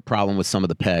there are a problem with some of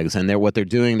the pegs, and what they're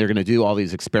doing, they're going to do all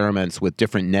these experiments with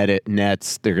different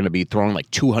nets. They're going to be throwing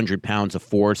like 200 pounds of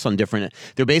force on different.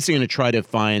 They're basically going to try to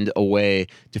find a way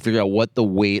to figure out what the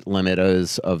weight limit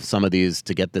is of some of these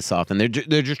to get this off, and they're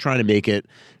just trying to make it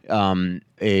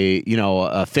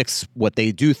fix what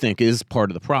they do think is part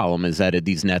of the problem is that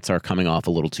these nets are coming off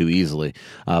a little too easily.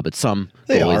 But some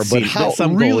they are. But how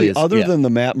really, other than the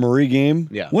Matt Murray game,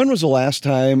 when was the last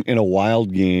time in a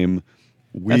Wild game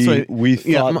we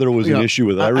thought there was an issue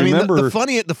with it? I remember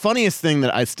the funniest thing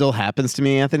that still happens to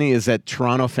me, Anthony, is that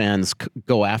Toronto fans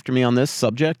go after me on this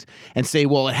subject and say,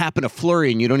 "Well, it happened to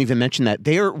Fleury, and you don't even mention that."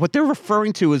 What they're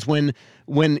referring to is when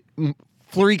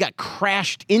Fleury got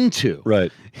crashed into,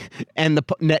 right, and the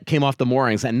net came off the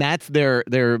moorings, and that's their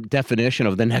definition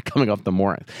of the net coming off the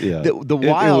moorings. Yeah. The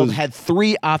Wild had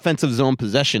 3 offensive zone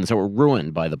possessions that were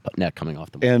ruined by the net coming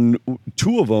off the moorings. And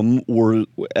 2 of them were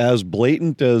as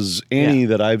blatant as any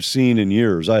that I've seen in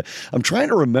years. I'm trying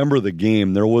to remember the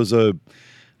game. There was I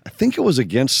think it was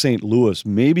against St. Louis,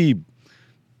 maybe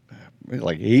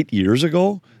like 8 years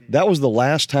ago. That was the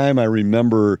last time I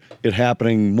remember it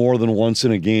happening more than once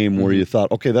in a game where you thought,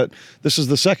 okay, this is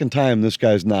the second time this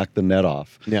guy's knocked the net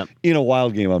off. Yeah. In a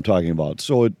Wild game I'm talking about.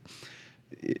 So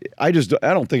I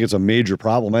don't think it's a major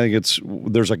problem. I think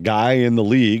there's a guy in the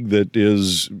league that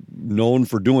is known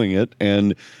for doing it,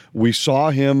 and we saw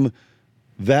him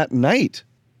that night.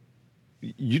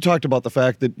 You talked about the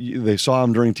fact that they saw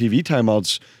him during TV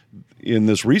timeouts in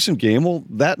this recent game. Well,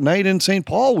 that night in St.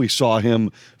 Paul, we saw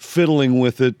him fiddling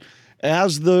with it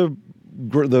as the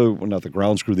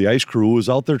ice crew was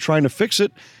out there trying to fix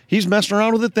it. He's messing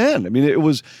around with it then. I mean, it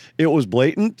was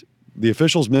blatant. The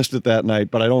officials missed it that night,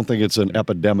 but I don't think it's an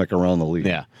epidemic around the league.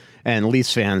 Yeah. And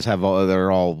Leafs fans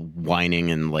they're all whining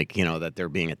and that they're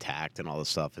being attacked and all this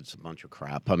stuff. It's a bunch of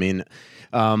crap. I mean,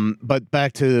 but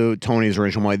back to Tony's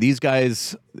original point, these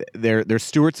guys, they're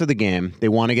stewards of the game. They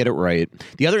want to get it right.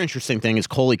 The other interesting thing is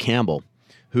Coley Campbell,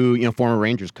 who, former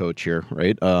Rangers coach here,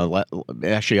 right?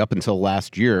 Actually up until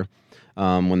last year,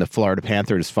 when the Florida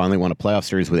Panthers finally won a playoff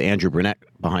series with Andrew Brunette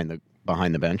behind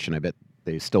the bench, and I bet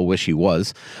they still wish he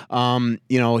was. The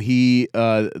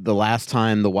last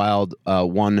time the Wild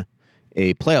won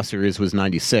a playoff series was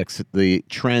 96. The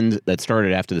trend that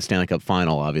started after the Stanley Cup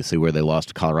final, obviously, where they lost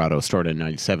to Colorado, started in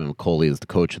 97 with Coley as the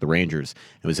coach of the Rangers.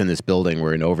 It was in this building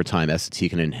where in overtime, Esa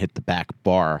Tikkanen hit the back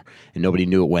bar, and nobody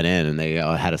knew it went in, and they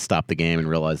had to stop the game and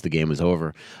realize the game was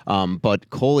over. But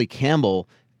Coley Campbell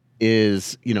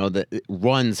is,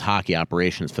 runs hockey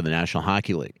operations for the National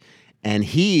Hockey League. And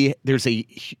there's a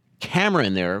camera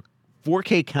in there,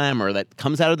 4K camera that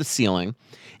comes out of the ceiling,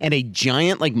 and a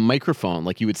giant microphone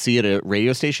like you would see at a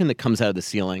radio station that comes out of the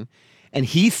ceiling. And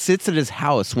he sits at his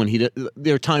house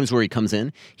there are times where he comes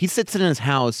in. He sits in his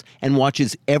house and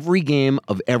watches every game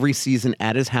of every season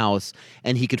at his house,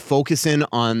 and he could focus in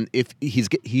on if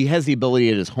he has the ability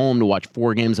at his home to watch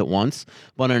 4 games at once.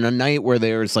 But on a night where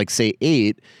there's say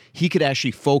 8, he could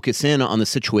actually focus in on the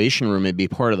Situation Room and be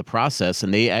part of the process.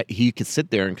 And he could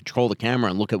sit there and control the camera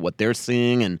and look at what they're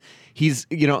seeing. And he's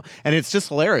and it's just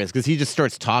hilarious because he just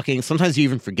starts talking. Sometimes you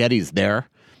even forget he's there.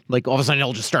 All of a sudden,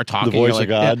 he'll just start talking. The voice of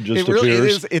God just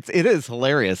appears. It is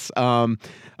hilarious. I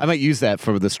might use that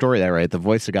for the story that I write. The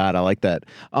voice of God. I like that.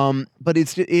 But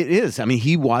it is. I mean,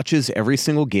 he watches every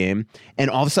single game, and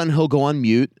all of a sudden, he'll go on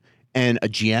mute, and a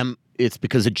GM it's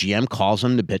because a GM calls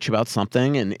him to bitch about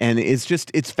something, and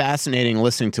it's fascinating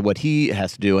listening to what he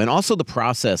has to do, and also the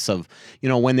process of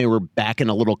when they were back in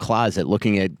a little closet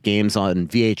looking at games on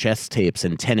VHS tapes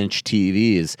and 10-inch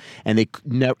TVs, and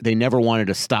they never wanted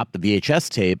to stop the VHS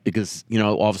tape because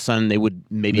all of a sudden they would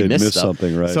maybe miss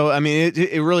something, right? So I mean,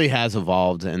 it really has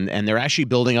evolved, and they're actually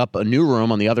building up a new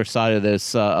room on the other side of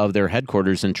this of their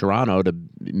headquarters in Toronto to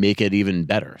make it even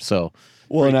better. So.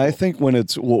 Well, and I think what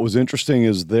was interesting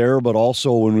is there, but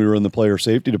also when we were in the player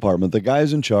safety department, the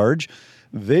guys in charge,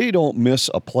 they don't miss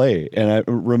a play. And I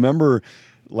remember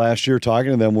last year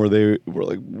talking to them where they were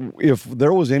like, if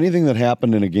there was anything that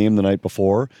happened in a game the night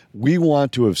before, we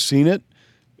want to have seen it,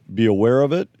 be aware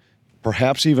of it,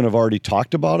 perhaps even have already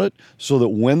talked about it, so that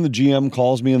when the GM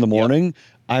calls me in the morning,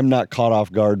 I'm not caught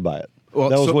off guard by it. Well,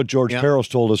 that was what George Peros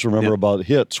told us, remember, about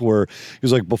hits, where he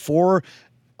was like, before...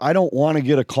 I don't want to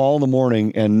get a call in the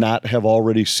morning and not have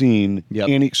already seen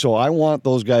any. So I want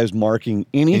those guys marking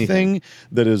anything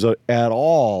that is at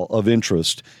all of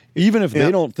interest, even if they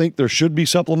don't think there should be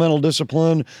supplemental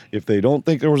discipline, if they don't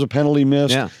think there was a penalty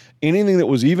missed, anything that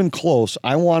was even close,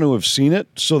 I want to have seen it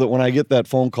so that when I get that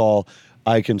phone call,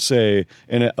 I can say,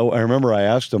 and I remember I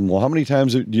asked him, well, how many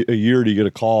times a year do you get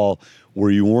a call where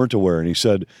you weren't aware? And he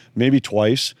said, maybe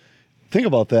twice. Think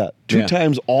about that. 2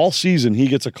 times all season he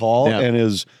gets a call and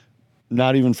is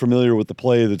not even familiar with the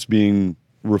play that's being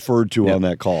referred to on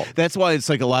that call. That's why it's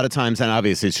like a lot of times, and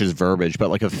obviously it's just verbiage, but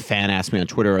like a fan asked me on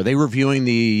Twitter, are they reviewing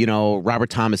the, Robert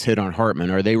Thomas hit on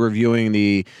Hartman? Are they reviewing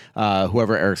the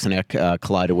whoever Eriksson Ek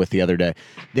collided with the other day?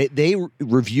 They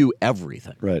review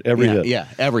everything. Right, every hit. Yeah,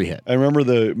 every hit. I remember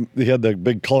they had the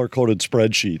big color-coded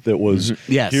spreadsheet that was,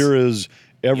 here is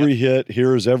every hit,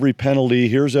 here's every penalty,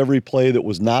 here's every play that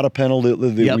was not a penalty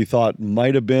that we thought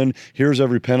might have been, here's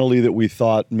every penalty that we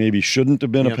thought maybe shouldn't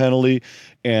have been a penalty,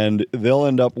 and they'll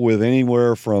end up with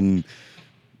anywhere from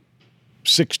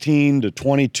 16 to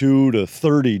 22 to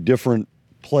 30 different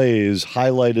plays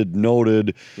highlighted,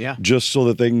 noted, just so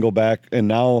that they can go back and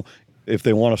now if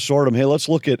they want to sort them, hey, let's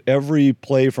look at every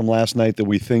play from last night that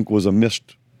we think was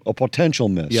a potential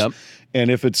miss. And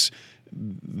if it's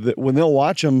when they'll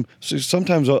watch them,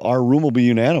 sometimes our room will be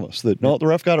unanimous that no, the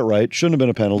ref got it right, shouldn't have been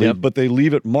a penalty, but they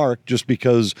leave it marked just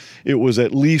because it was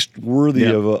at least worthy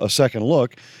of a second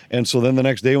look. And so then the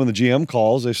next day when the GM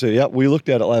calls, they say, we looked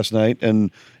at it last night,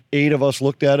 and 8 of us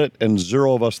looked at it, and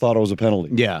 0 of us thought it was a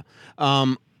penalty.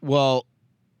 Well,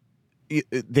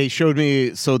 they showed me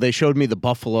the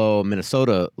Buffalo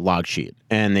Minnesota log sheet,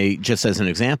 and they just as an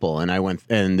example, and I went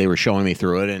and they were showing me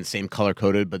through it, and same color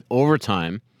coded, but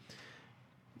overtime.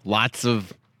 Lots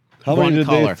of how one many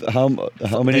caller.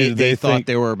 How many did they thought think?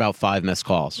 there were about 5 missed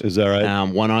calls. Is that right?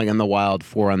 1 on the Wild,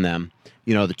 4 on them.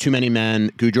 The too many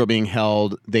men, Goudreau being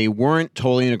held. They weren't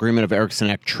totally in agreement of Eriksson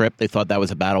Ek trip. They thought that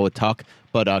was a battle with Tuck.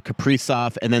 But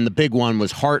Kaprizov, and then the big one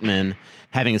was Hartman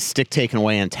having a stick taken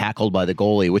away and tackled by the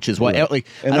goalie, which is what, I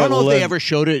don't know if they ever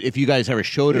showed it, if you guys ever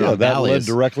showed it on that Bally's.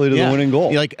 led directly to the winning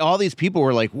goal. Like, all these people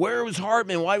were like, where was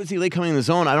Hartman? Why was he late coming in the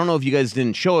zone? I don't know if you guys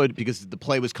didn't show it because the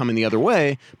play was coming the other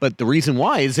way, but the reason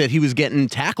why is that he was getting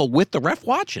tackled with the ref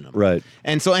watching him. Right.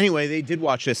 And so anyway, they did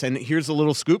watch this, and here's a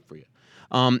little scoop for you.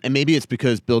 And maybe it's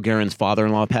because Bill Guerin's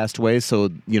father-in-law passed away,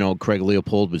 so, Craig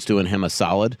Leopold was doing him a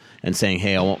solid and saying,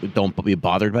 hey, don't be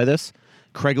bothered by this.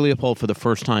 Craig Leopold, for the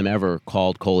first time ever,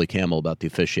 called Coley Campbell about the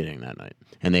officiating that night,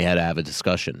 and they had to have a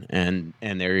discussion. And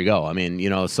there you go. I mean,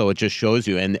 so it just shows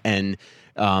you. And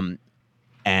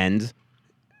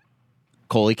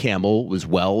Coley Campbell was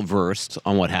well versed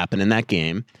on what happened in that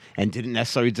game and didn't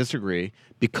necessarily disagree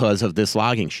because of this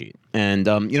logging sheet. And,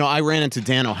 I ran into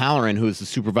Dan O'Halloran, who was the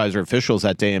supervisor of officials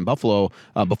that day in Buffalo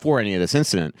before any of this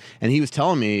incident. And he was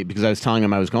telling me, because I was telling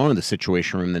him I was going to the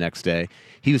Situation Room the next day,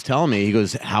 he was telling me, he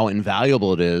goes, how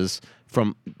invaluable it is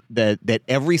from that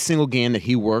every single game that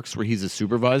he works where he's a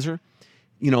supervisor,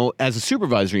 as a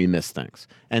supervisor, you miss things.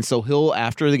 And so he'll,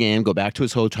 after the game, go back to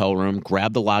his hotel room,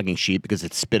 grab the logging sheet because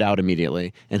it's spit out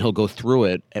immediately, and he'll go through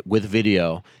it with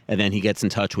video, and then he gets in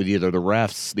touch with either the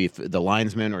refs, the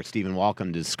linesman, or Stephen Walcom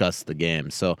to discuss the game.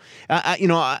 So,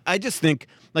 I just think,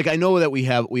 I know that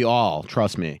we all,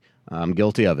 trust me, I'm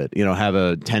guilty of it, have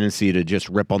a tendency to just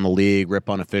rip on the league, rip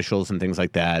on officials and things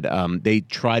like that. They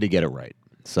try to get it right.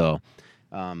 So,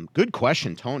 good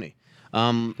question, Tony. It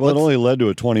only led to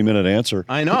a 20-minute answer.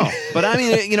 I know, but I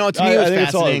mean, to me, it was fascinating.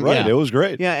 It's all right. It was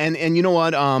great. Yeah, and you know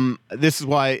what? This is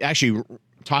why, actually,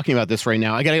 talking about this right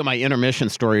now, I got to get my intermission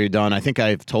story done. I think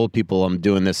I've told people I'm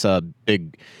doing this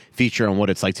big feature on what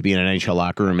it's like to be in an NHL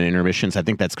locker room and intermissions. I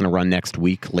think that's going to run next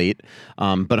week late. So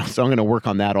I'm going to work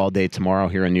on that all day tomorrow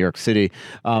here in New York City.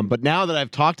 But now that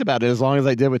I've talked about it as long as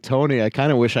I did with Tony, I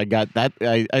kind of wish I got that.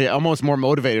 I almost more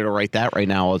motivated to write that right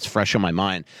now while it's fresh on my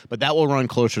mind. But that will run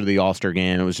closer to the All-Star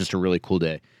game. It was just a really cool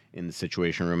day in the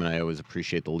Situation Room, and I always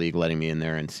appreciate the league letting me in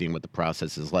there and seeing what the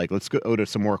process is like. Let's go to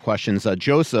some more questions.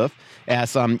 Joseph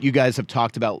asks, you guys have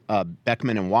talked about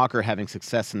Beckman and Walker having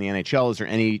success in the NHL. Is there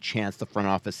any chance the front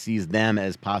office sees them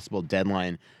as possible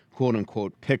deadline,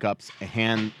 quote-unquote, pickups,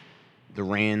 hand the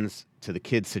reins to the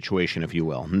kids situation, if you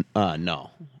will? No.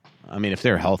 I mean, if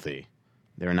they're healthy,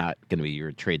 they're not going to be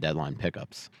your trade deadline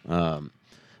pickups.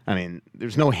 I mean,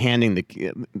 there's no handing the.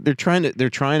 They're trying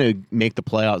to make the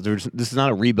playoffs. This is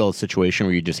not a rebuild situation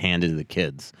where you just hand it to the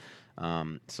kids.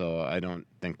 So I don't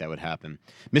think that would happen.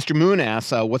 Mr. Moon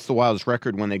asks, "What's the Wild's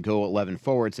record when they go 11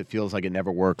 forwards? It feels like it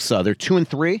never works." They're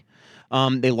 2-3.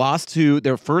 They lost to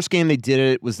their first game. They did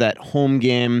it was that home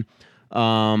game.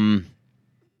 Who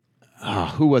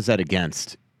was that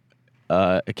against?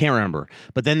 I can't remember.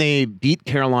 But then they beat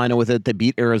Carolina with it. They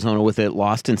beat Arizona with it.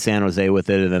 Lost in San Jose with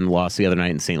it, and then lost the other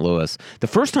night in St. Louis. The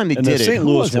first time they did it, St.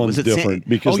 Louis one's different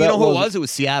because you know who it was? It was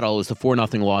Seattle. It was the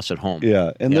 4-0 loss at home.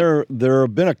 Yeah, and there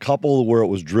have been a couple where it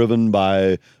was driven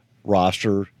by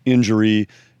roster injury.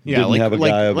 Yeah, didn't have a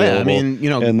guy available. I mean,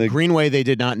 and Greenway, they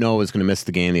did not know was going to miss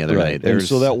the game the other night. And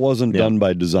so that wasn't done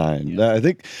by design. Yeah.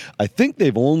 I think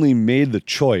they've only made the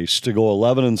choice to go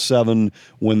 11-7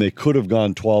 when they could have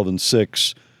gone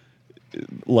 12-6,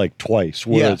 like twice.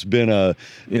 Where it's been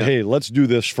hey, let's do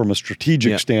this from a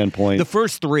strategic standpoint. The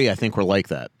first three, I think, were like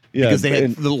that. Yeah, because they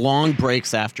had the long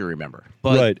breaks after. Remember,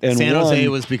 but and San Jose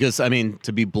was because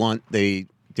to be blunt, they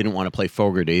didn't want to play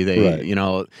Fogarty.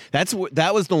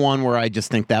 That was the one where I just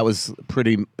think that was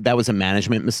a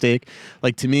management mistake.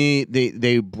 Like, to me,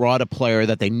 they brought a player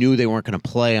that they knew they weren't going to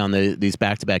play on these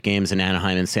back-to-back games in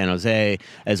Anaheim and San Jose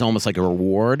as almost like a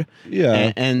reward.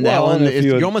 Yeah. And that one,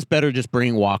 you're almost better just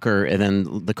bringing Walker, and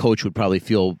then the coach would probably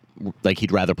feel like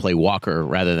he'd rather play Walker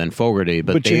rather than Fogarty.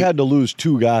 But you had to lose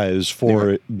two guys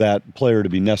for that player to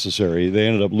be necessary. They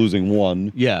ended up losing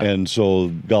one. Yeah. And so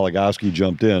Goligoski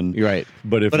jumped in. You're right.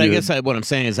 But I guess what I'm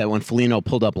saying is that when Foligno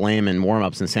pulled up Lame in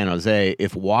warm-ups in San Jose,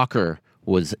 if Walker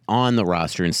was on the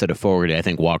roster instead of Fogarty, I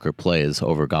think Walker plays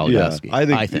over Goligoski.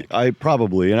 Yeah, I think. I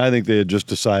probably. And I think they had just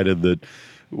decided that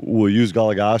we'll use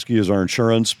Goligoski as our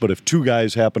insurance, but if two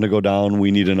guys happen to go down, we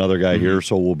need another guy here,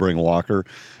 so we'll bring Walker.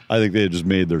 I think they had just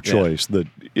made their choice that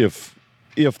if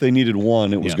they needed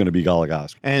one, it was going to be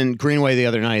Goligoski. And Greenway the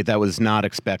other night, that was not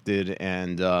expected,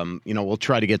 and we'll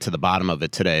try to get to the bottom of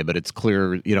it today, but it's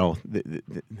clear,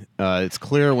 it's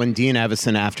clear when Dean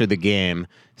Evison after the game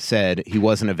said he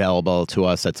wasn't available to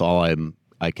us. That's all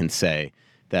I can say,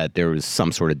 that there was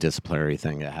some sort of disciplinary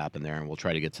thing that happened there, and we'll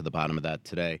try to get to the bottom of that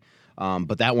today.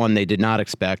 But that one they did not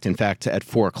expect. In fact, at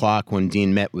 4:00 when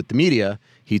Dean met with the media,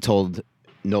 he told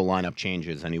no lineup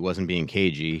changes, and he wasn't being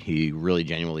cagey. He really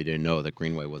genuinely didn't know that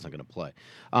Greenway wasn't going to play.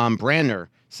 Brandner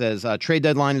says, trade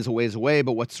deadline is a ways away,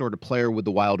 but what sort of player would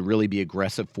the Wild really be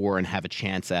aggressive for and have a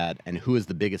chance at, and who is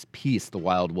the biggest piece the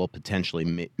Wild will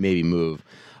potentially maybe move?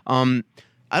 I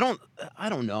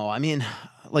don't know. I mean,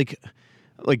 like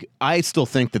I still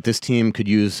think that this team could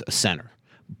use a center,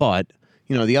 but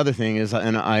the other thing is,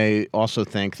 and I also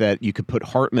think that you could put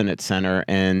Hartman at center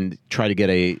and try to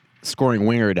get a scoring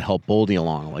winger to help Boldy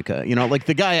along, like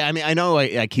the guy. I mean, I know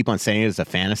I keep on saying it's a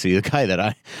fantasy. The guy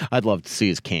that I'd love to see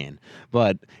is Kane,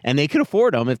 and they could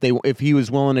afford him if he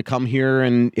was willing to come here,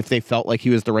 and if they felt like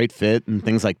he was the right fit and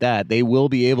things like that. They will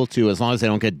be able to, as long as they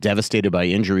don't get devastated by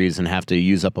injuries and have to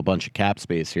use up a bunch of cap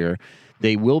space here.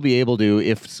 They will be able to,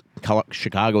 if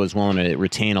Chicago is willing to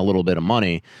retain a little bit of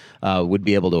money, would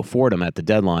be able to afford him at the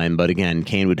deadline. But again,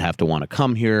 Kane would have to want to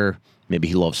come here. Maybe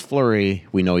he loves Fleury.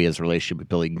 We know he has a relationship with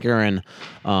Billy Guerin.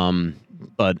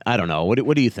 But I don't know.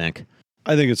 What do you think?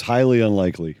 I think it's highly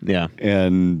unlikely. Yeah.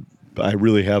 And I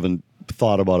really haven't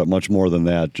thought about it much more than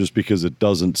that, just because it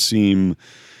doesn't seem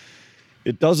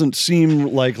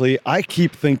likely. I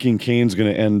keep thinking Kane's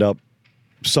going to end up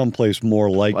someplace more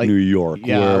like New York,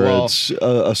 where it's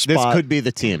a spot. This could be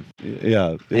the team.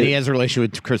 Yeah. And he has a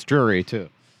relationship with Chris Drury, too.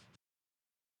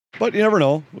 But you never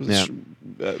know. Yeah.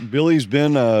 Billy's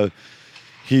been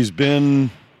he's been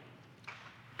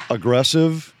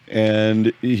aggressive,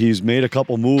 and he's made a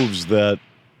couple moves that,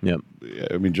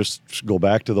 I mean, just go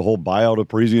back to the whole buyout of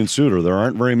Parise and Suter. There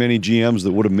aren't very many GMs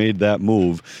that would have made that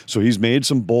move. So he's made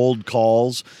some bold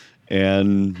calls,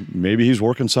 and maybe he's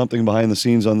working something behind the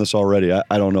scenes on this already.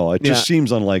 I don't know. It just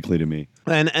seems unlikely to me.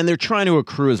 And they're trying to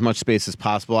accrue as much space as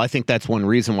possible. I think that's one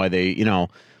reason why they,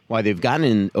 why they've gotten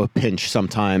in a pinch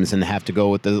sometimes and have to go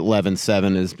with the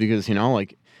 11-7 is because,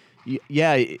 like,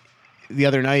 yeah, the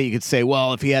other night you could say,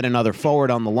 well, if he had another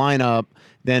forward on the lineup,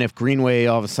 then if Greenway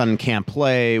all of a sudden can't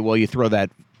play, well, you throw that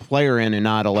player in and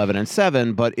not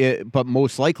 11-7, but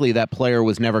most likely that player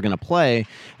was never going to play,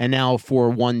 and now for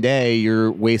one day you're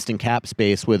wasting cap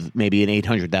space with maybe an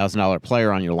 $800,000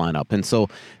 player on your lineup. And so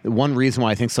one reason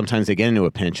why I think sometimes they get into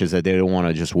a pinch is that they don't want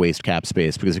to just waste cap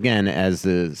space, because again, as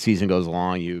the season goes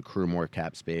along, you accrue more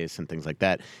cap space and things like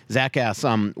that. Zach asks,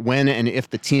 when and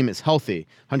if the team is healthy,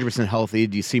 100% healthy,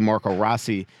 do you see Marco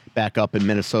Rossi back up in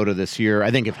Minnesota this year?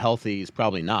 I think if healthy, he's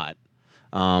probably not.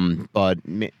 But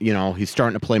he's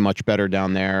starting to play much better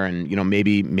down there, and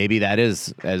maybe that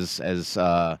is as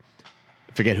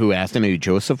forget who asked him, maybe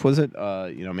Joseph, was it?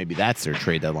 Maybe that's their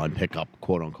trade deadline pickup,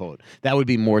 quote unquote. That would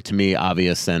be more to me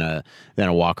obvious than a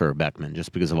Walker or Beckman,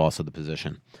 just because of also the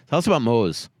position. Tell us about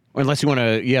Mose, or unless you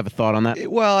have a thought on that.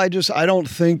 Well, I don't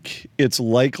think it's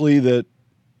likely that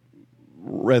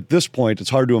at this point it's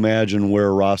hard to imagine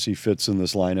where Rossi fits in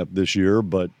this lineup this year,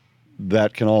 but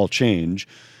that can all change.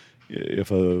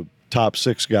 If a top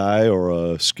 6 guy or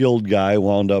a skilled guy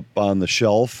wound up on the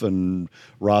shelf and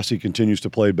Rossi continues to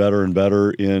play better and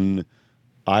better in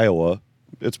Iowa,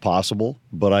 it's possible.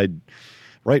 But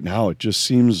right now it just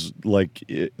seems like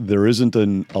there isn't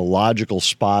a logical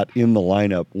spot in the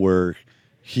lineup where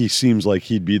he seems like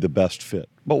he'd be the best fit.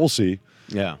 But we'll see.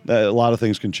 Yeah, a lot of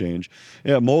things can change.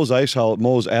 Yeah, Moe's at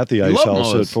the Ice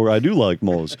House. I do like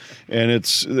Moe's, and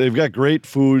they've got great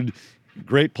food.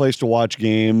 Great place to watch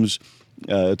games.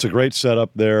 It's a great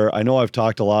setup there. I know I've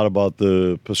talked a lot about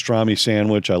the pastrami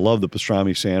sandwich. I love the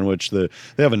pastrami sandwich. They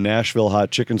have a Nashville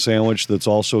hot chicken sandwich that's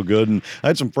also good. And I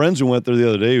had some friends who went there the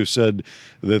other day who said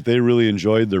that they really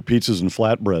enjoyed their pizzas and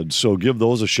flatbreads. So give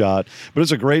those a shot. But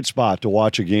it's a great spot to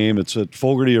watch a game. It's at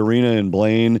Fogarty Arena in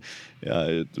Blaine.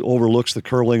 It overlooks the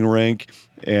curling rink.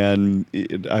 And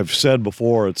I've said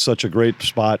before, it's such a great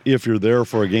spot if you're there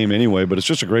for a game anyway, but it's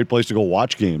just a great place to go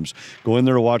watch games. Go in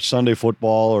there to watch Sunday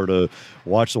football or to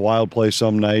watch the Wild play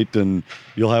some night, and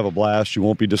you'll have a blast. You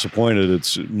won't be disappointed.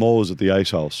 It's Moe's at the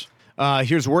Ice House.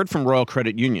 Here's word from Royal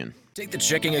Credit Union. Take the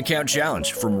checking account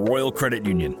challenge from Royal Credit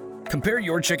Union. Compare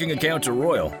your checking account to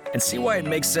Royal and see why it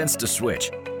makes sense to switch.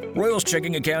 Royal's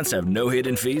checking accounts have no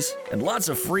hidden fees and lots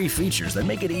of free features that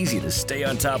make it easy to stay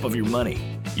on top of your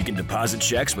money. You can deposit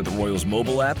checks with Royal's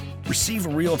mobile app, receive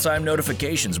real-time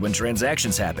notifications when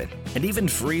transactions happen, and even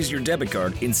freeze your debit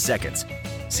card in seconds.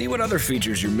 See what other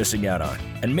features you're missing out on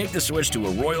and make the switch to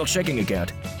a Royal checking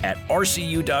account at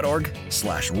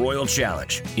rcu.org/Royal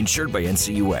Challenge. Insured by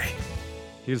NCUA.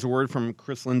 Here's a word from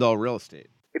Chris Lindahl Real Estate.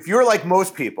 If you're like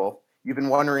most people, you've been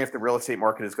wondering if the real estate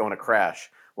market is going to crash.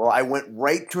 Well, I went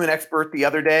right to an expert the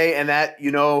other day, and that,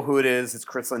 you know who it is. It's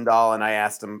Chris Lindahl, and I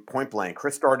asked him point blank.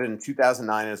 Chris started in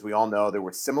 2009, and as we all know, there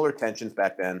were similar tensions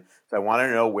back then, so I wanted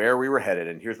to know where we were headed,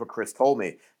 and here's what Chris told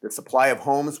me. The supply of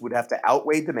homes would have to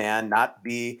outweigh demand, not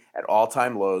be at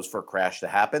all-time lows for a crash to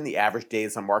happen. The average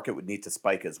days on market would need to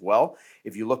spike as well.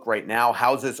 If you look right now,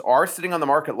 houses are sitting on the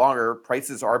market longer,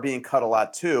 prices are being cut a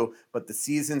lot too, but the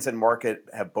seasons and market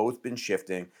have both been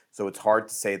shifting, so it's hard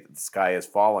to say that the sky is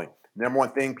falling. The number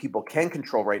one thing people can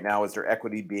control right now is their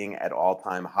equity being at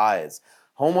all-time highs.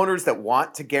 Homeowners that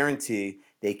want to guarantee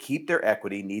they keep their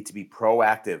equity need to be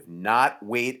proactive, not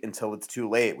wait until it's too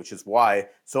late, which is why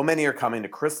so many are coming to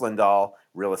Chris Lindahl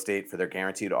Real Estate for their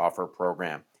Guaranteed Offer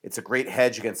program. It's a great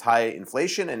hedge against high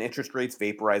inflation and interest rates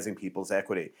vaporizing people's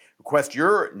equity. Request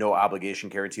your no-obligation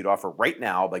guaranteed offer right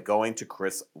now by going to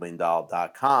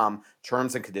chrislindahl.com.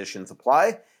 Terms and conditions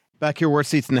apply. Back here, worst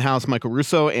seats in the house, Michael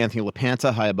Russo, Anthony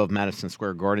LaPanta, high above Madison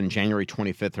Square Garden, January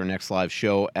 25th, our next live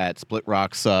show at Split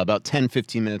Rocks. About 10,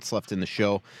 15 minutes left in the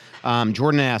show.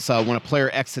 Jordan asks, when a player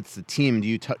exits the team, do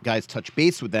you guys touch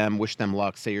base with them, wish them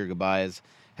luck, say your goodbyes?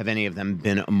 Have any of them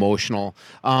been emotional?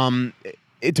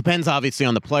 It depends, obviously,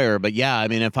 on the player. But, yeah, I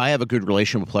mean, if I have a good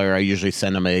relationship with a player, I usually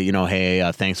send them a,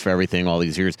 hey, thanks for everything all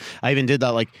these years. I even did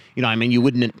that, you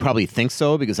wouldn't probably think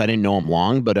so because I didn't know him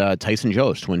long. But Tyson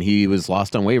Jost, when he was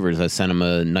lost on waivers, I sent him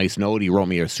a nice note. He wrote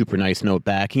me a super nice note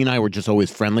back. He and I were just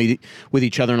always friendly with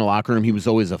each other in the locker room. He was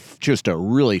always just a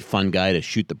really fun guy to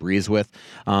shoot the breeze with.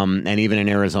 And even in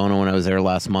Arizona when I was there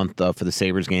last month for the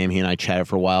Sabres game, he and I chatted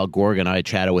for a while. Gorg and I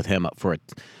chatted with him for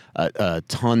a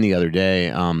ton the other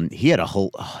day. He had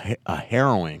a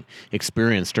harrowing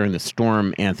experience during the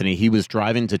storm, Anthony. He was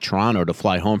driving to Toronto to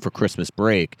fly home for Christmas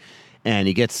break, and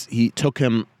he took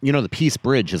him, the Peace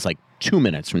Bridge is like 2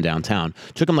 minutes from downtown.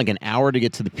 Took him like an hour to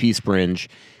get to the Peace Bridge.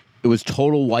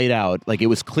 total whiteout. Like, it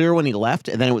was clear when he left,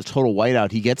 and then it was total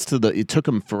whiteout. It took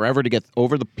him forever to get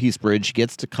over the Peace Bridge. He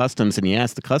gets to customs, and he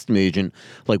asked the custom agent,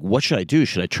 like, what should I do?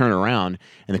 Should I turn around?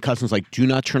 And the customs like, do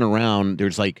not turn around.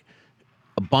 There's like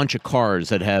a bunch of cars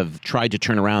that have tried to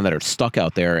turn around that are stuck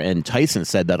out there. And Tyson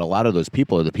said that a lot of those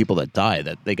people are the people that died,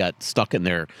 that they got stuck in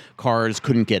their cars,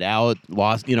 couldn't get out,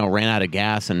 ran out of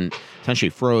gas, and essentially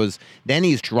froze. Then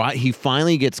he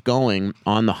finally gets going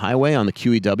on the highway on the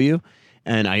QEW.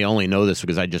 And I only know this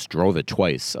because I just drove it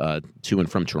twice to and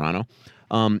from Toronto.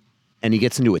 And he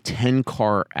gets into a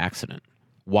 10-car accident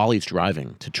while he's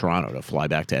driving to Toronto to fly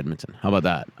back to Edmonton. How about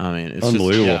that? I mean, it's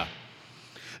unbelievable. Just,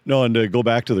 No, and to go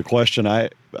back to the question,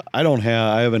 I've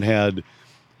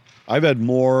had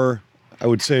more, I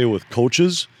would say, with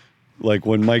coaches. Like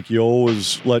when Mike Yeo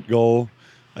was let go,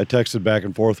 I texted back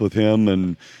and forth with him.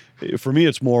 And for me,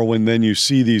 it's more when then you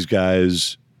see these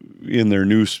guys in their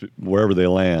wherever they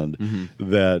land,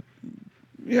 that,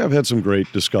 I've had some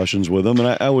great discussions with them.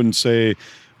 And I wouldn't say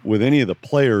with any of the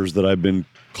players that I've been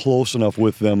close enough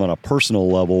with them on a personal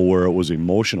level where it was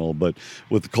emotional, but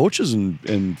with the coaches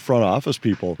and front office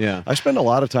people, I spend a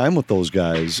lot of time with those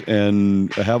guys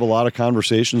and have a lot of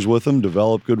conversations with them,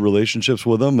 develop good relationships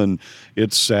with them, and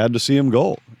it's sad to see them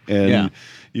go. And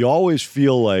you always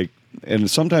feel like,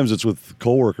 and sometimes it's with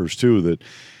coworkers too, that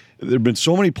there have been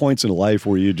so many points in life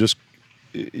where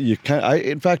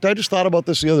in fact, I just thought about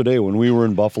this the other day when we were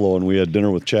in Buffalo and we had dinner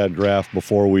with Chad Graff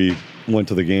before we went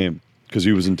to the game, because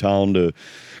he was in town to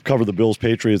cover the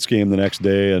Bills-Patriots game the next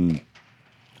day. And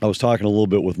I was talking a little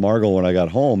bit with Margot when I got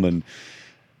home, and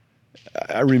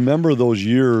I remember those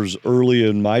years early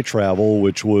in my travel,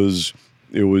 it was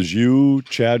you,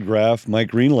 Chad Graff,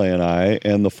 Mike Greenlay, and I,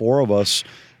 and the four of us.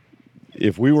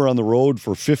 If we were on the road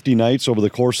for 50 nights over the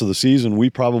course of the season, we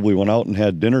probably went out and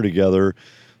had dinner together.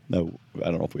 Now, I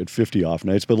don't know if we had 50 off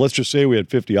nights, but let's just say we had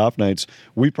 50 off nights.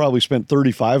 We probably spent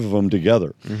 35 of them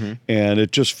together. And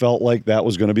it just felt like that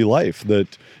was going to be life,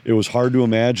 that it was hard to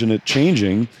imagine it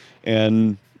changing.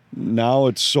 And now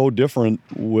it's so different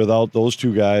without those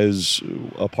two guys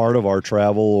a part of our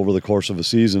travel over the course of a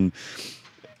season.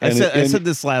 I said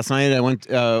this last night. I went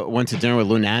to dinner with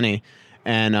Lou Nanny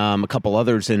and a couple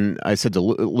others, and I said to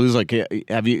Lou's like,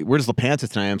 where's LaPanta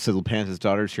tonight? I said, LaPanta's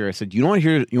daughter's here. I said, you want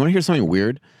to hear something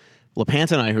weird?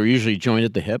 LaPanta and I, who are usually joined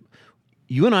at the hip,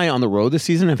 you and I on the road this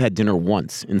season have had dinner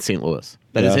once in St. Louis.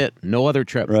 That is it. No other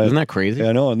trip. Right. Isn't that crazy? Yeah,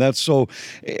 I know. And that's so,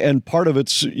 and part of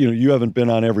it's, you haven't been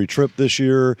on every trip this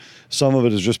year. Some of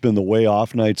it has just been the way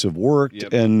off nights have worked.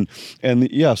 Yep. And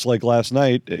yes, like last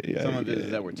night. Some of it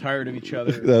is that we're tired of each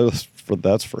other.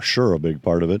 That's for sure a big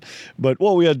part of it. But,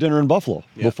 we had dinner in Buffalo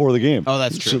before the game. Oh,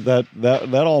 that's true. So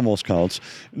that almost counts.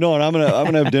 No, and I'm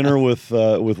gonna have dinner with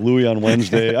Louie on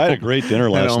Wednesday. I had a great dinner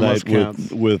last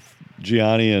night with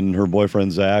Gianni and her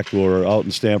boyfriend Zach, who are out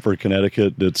in Stamford,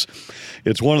 Connecticut.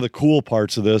 It's one of the cool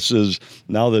parts of this is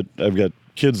now that I've got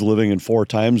kids living in 4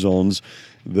 time zones,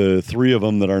 the 3 of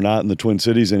them that are not in the Twin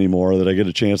Cities anymore, that I get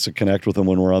a chance to connect with them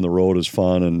when we're on the road is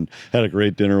fun. And had a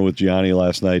great dinner with Gianni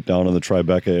last night down in the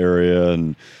Tribeca area,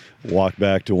 and walked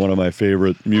back to one of my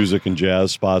favorite music and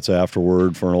jazz spots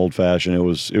afterward for an old fashioned. It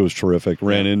was terrific.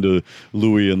 Ran into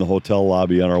Louie in the hotel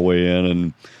lobby on our way in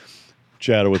and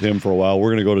chatted with him for a while. We're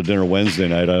going to go to dinner Wednesday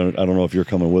night. I don't know if you're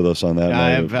coming with us on that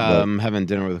night. I'm having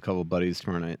dinner with a couple of buddies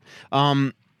tomorrow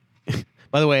night.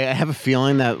 By the way, I have a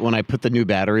feeling that when I put the new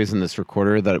batteries in this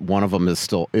recorder, that one of them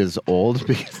is old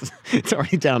because it's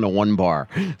already down to 1 bar.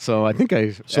 So I think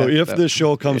if this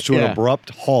show comes to an abrupt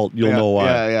halt, you'll know why.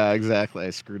 Yeah, exactly. I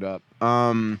screwed up.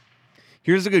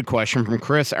 Here's a good question from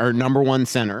Chris, our number 1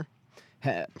 center.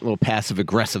 A little passive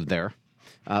aggressive there.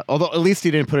 Although at least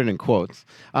he didn't put it in quotes.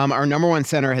 Our number 1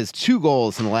 center has 2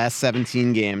 goals in the last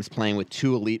 17 games, playing with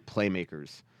 2 elite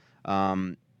playmakers.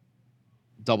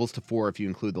 Doubles to 4 if you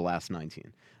include the last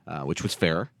 19, which was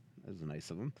fair. That was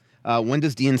nice of him. When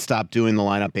does Dean stop doing the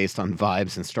lineup based on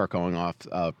vibes and start going off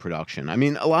production? I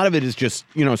mean, a lot of it is just,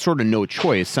 sort of no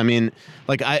choice. I mean,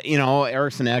 like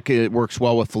Eriksson Ek, it works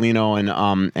well with Foligno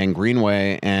and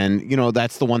Greenway. And,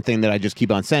 that's the one thing that I just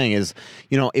keep on saying is,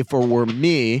 if it were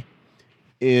me,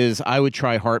 I would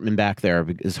try Hartman back there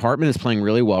because Hartman is playing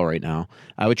really well right now.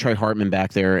 I would try Hartman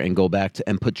back there and go back to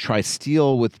and try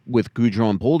Steele with Goudreau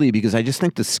and Boldy because I just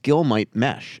think the skill might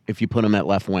mesh if you put him at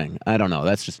left wing. I don't know.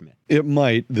 That's just me. It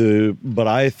might. But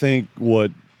I think what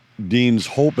Dean's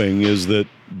hoping is that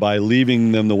by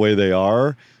leaving them the way they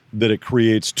are, that it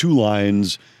creates 2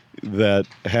 lines that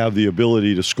have the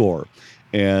ability to score.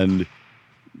 And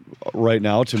right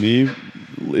now, to me,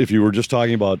 if you were just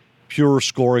talking about pure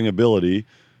scoring ability,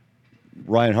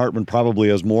 Ryan Hartman probably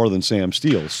has more than Sam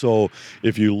Steele. So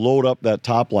if you load up that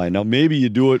top line, now maybe you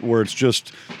do it where it's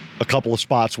just a couple of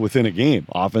spots within a game,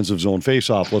 offensive zone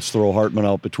faceoff. Let's throw Hartman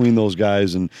out between those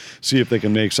guys and see if they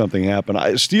can make something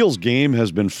happen. Steele's game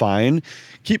has been fine.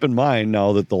 Keep in mind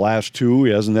now that the last two,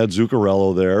 he hasn't had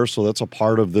Zuccarello there, so that's a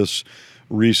part of this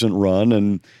recent run.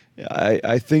 And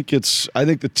I think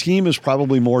the team is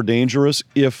probably more dangerous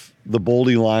if the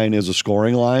Boldy line is a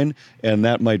scoring line, and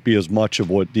that might be as much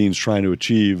of what Dean's trying to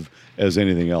achieve as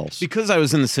anything else. Because I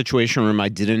was in the Situation Room, I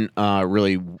didn't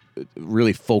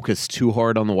really focus too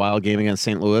hard on the Wild game against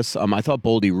St. Louis. I thought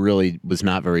Boldy really was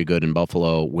not very good in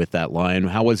Buffalo with that line.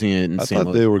 How was he in St. Louis? I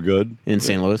thought they were good. In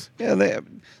St. Louis? Yeah,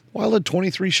 Wild had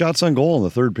 23 shots on goal in the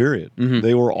third period. Mm-hmm.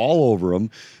 They were all over him.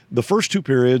 The first two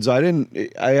periods, I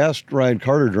asked Ryan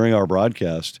Carter during our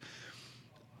broadcast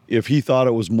if he thought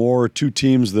it was more two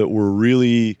teams that were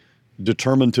really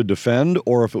determined to defend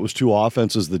or if it was two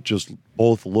offenses that just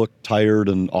both looked tired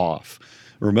and off.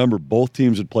 Remember, both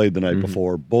teams had played the night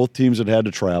before. Both teams had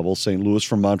to travel, St. Louis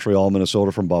from Montreal,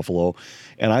 Minnesota from Buffalo.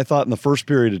 And I thought in the first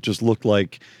period it just looked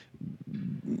like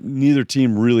neither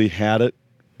team really had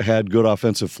good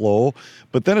offensive flow.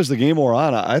 But then as the game wore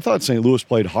on, I thought St. Louis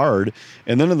played hard.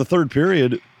 And then in the third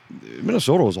period,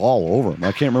 Minnesota was all over them.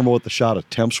 I can't remember what the shot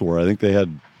attempts were. I think they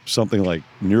had something like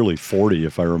nearly 40,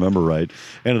 if I remember right.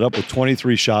 Ended up with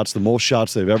 23 shots, the most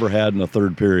shots they've ever had in the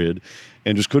third period,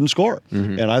 and just couldn't score.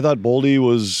 Mm-hmm. And I thought he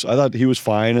was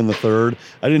fine in the third.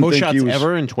 I didn't most think shots he was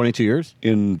ever in 22 years?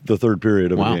 In the third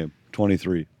period of a game,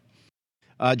 23.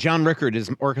 John Rickard, is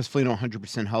Marcus Foligno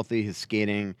 100% healthy? His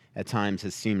skating at times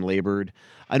has seemed labored.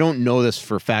 I don't know this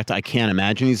for a fact. I can't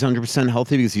imagine he's 100%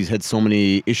 healthy because he's had so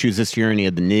many issues this year and he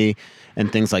had the knee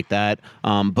and things like that.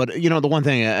 But, the one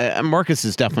thing, Marcus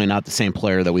is definitely not the same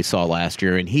player that we saw last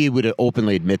year, and he would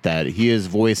openly admit that. He has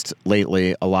voiced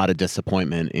lately a lot of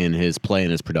disappointment in his play and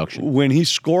his production. When he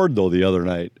scored, though, the other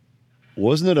night,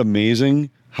 wasn't it amazing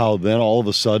how then all of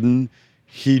a sudden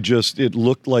it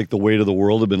looked like the weight of the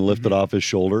world had been lifted off his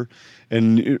shoulder.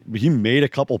 And he made a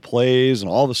couple plays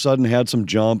and all of a sudden had some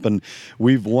jump. And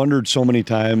we've wondered so many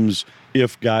times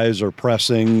if guys are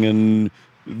pressing, and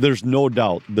there's no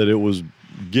doubt that it was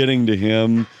getting to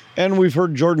him. And we've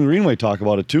heard Jordan Greenway talk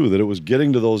about it too, that it was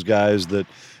getting to those guys that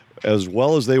as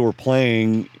well as they were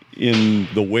playing in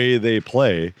the way they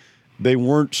play, they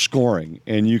weren't scoring,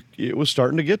 and it was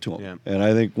starting to get to him. Yeah. And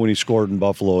I think when he scored in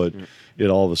Buffalo, it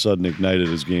all of a sudden ignited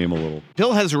his game a little.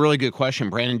 Bill has a really good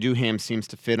question. Brandon Duhaime seems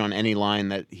to fit on any line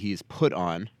that he's put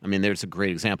on. I mean, there's a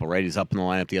great example, right? He's up in the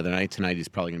lineup the other night. Tonight, he's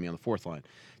probably going to be on the fourth line.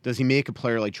 Does he make a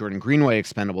player like Jordan Greenway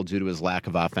expendable due to his lack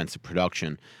of offensive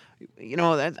production?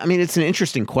 It's an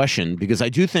interesting question because I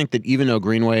do think that even though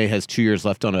Greenway has 2 years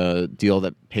left on a deal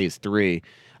that pays $3 million,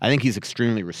 I think he's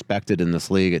extremely respected in this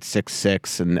league at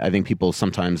 6'6", and I think people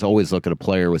sometimes always look at a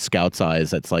player with scout's eyes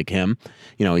that's like him.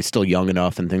 He's still young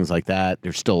enough and things like that.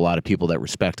 There's still a lot of people that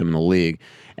respect him in the league.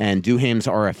 And Duhaime's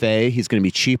RFA, he's going to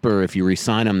be cheaper if you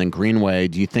re-sign him than Greenway.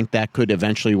 Do you think that could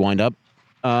eventually wind up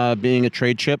being a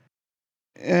trade chip?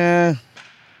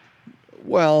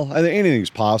 Well, I think anything's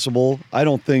possible. I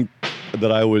don't think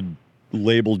that I would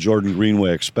label Jordan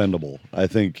Greenway expendable. I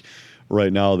think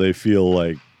right now they feel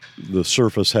like the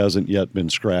surface hasn't yet been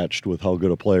scratched with how good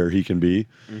a player he can be.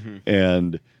 Mm-hmm.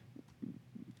 And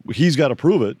he's got to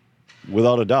prove it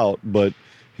without a doubt, but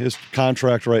his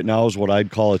contract right now is what I'd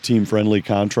call a team-friendly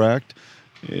contract.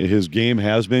 His game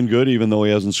has been good, even though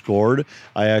he hasn't scored.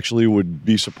 I actually would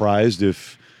be surprised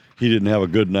if he didn't have a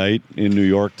good night in New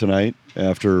York tonight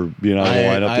after being out of the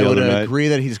lineup the other night. I would agree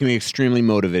that he's going to be extremely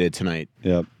motivated tonight.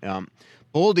 Yeah.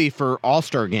 Boldy for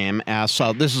All-Star Game asks,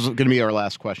 this is going to be our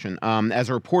last question. As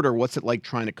a reporter, what's it like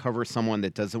trying to cover someone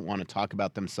that doesn't want to talk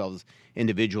about themselves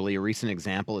individually? A recent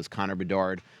example is Connor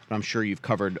Bedard, but I'm sure you've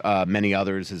covered many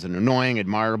others. Is it annoying,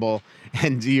 admirable,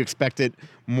 and do you expect it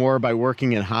more by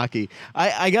working in hockey?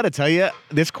 I got to tell you,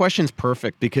 this question's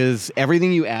perfect because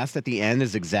everything you asked at the end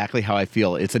is exactly how I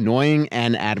feel. It's annoying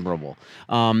and admirable.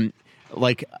 I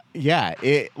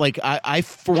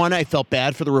for one, I felt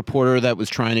bad for the reporter that was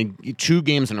trying to, 2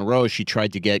 games in a row, she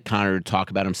tried to get Connor to talk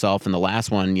about himself. And the last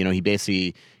one, he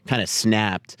basically kind of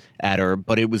snapped at her,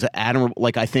 but it was admirable.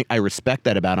 I think I respect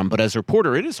that about him. But as a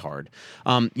reporter, it is hard.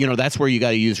 That's where you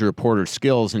got to use your reporter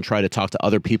skills and try to talk to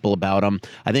other people about him.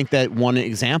 I think that one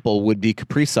example would be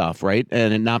Kaprizov, right?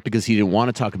 And not because he didn't want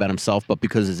to talk about himself, but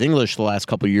because his English the last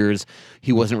couple of years,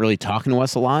 he wasn't really talking to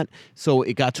us a lot. So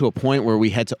it got to a point where we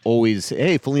had to always,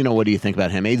 hey, Foligno Foligno, what do you think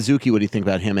about him? Zuki, what do you think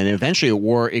about him? And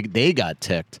eventually they got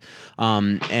ticked,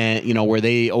 and where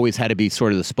they always had to be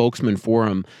sort of the spokesman for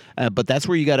him. But that's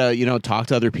where you got to talk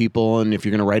to other people, and if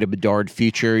you're going to write a Bedard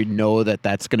feature, you know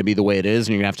that's going to be the way it is,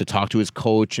 and you're going to have to talk to his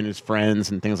coach and his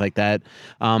friends and things like that.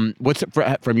 What's it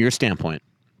from your standpoint?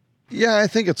 Yeah, I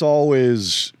think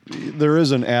there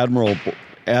is an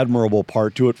admirable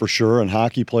part to it for sure, and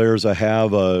hockey players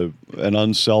have an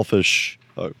unselfish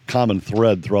common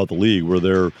thread throughout the league where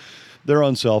they're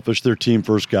unselfish, they're team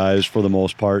first guys for the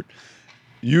most part.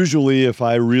 Usually, if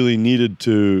I really needed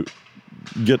to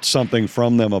get something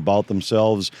from them about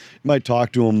themselves, I might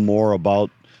talk to them more about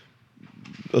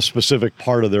a specific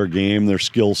part of their game, their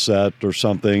skill set or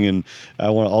something, and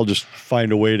I'll just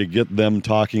find a way to get them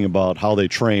talking about how they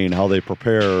train, how they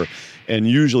prepare, and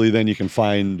usually then you can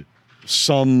find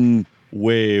some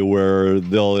way where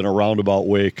they'll, in a roundabout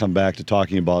way, come back to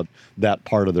talking about that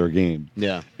part of their game.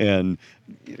 Yeah. And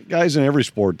guys in every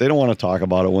sport, they don't want to talk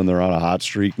about it when they're on a hot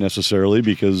streak necessarily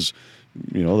because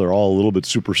they're all a little bit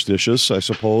superstitious, I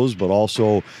suppose, but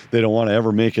also they don't want to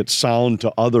ever make it sound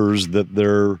to others that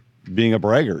they're being a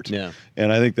braggart. Yeah.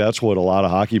 And I think that's what a lot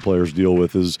of hockey players deal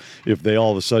with is if they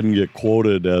all of a sudden get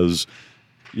quoted as,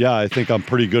 yeah, I think I'm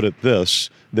pretty good at this,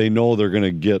 they know they're going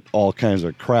to get all kinds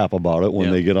of crap about it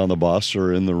when they get on the bus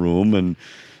or in the room. And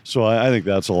so I think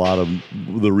that's a lot of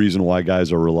the reason why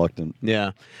guys are reluctant.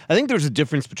 Yeah. I think there's a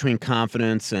difference between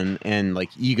confidence and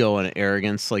like ego and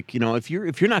arrogance. Like, if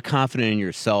you're not confident in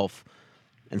yourself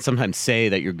and sometimes say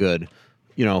that you're good,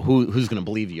 who's going to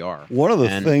believe you are? One of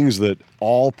the things that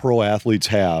all pro athletes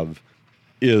have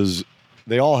is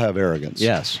they all have arrogance.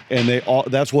 Yes. And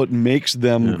that's what makes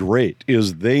them great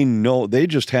is they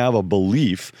just have a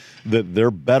belief that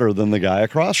they're better than the guy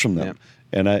across from them.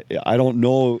 Yeah. And I don't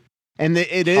know. And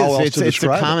it's a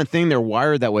common thing. They're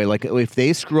wired that way. Like if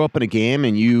they screw up in a game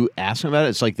and you ask them about it,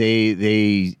 it's like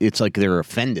it's like they're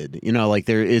offended. Or if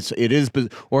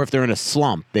they're in a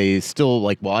slump, they still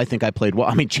like, well, I think I played well.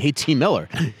 I mean, JT Miller,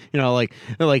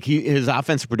 his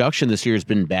offensive production this year has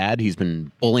been bad. He's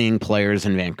been bullying players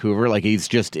in Vancouver. Like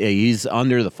he's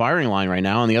under the firing line right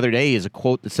now. And the other day he has a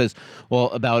quote that says, well,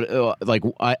 about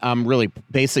I'm really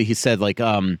basically he said like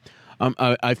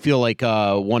I feel like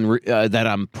that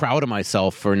I'm proud of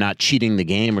myself for not cheating the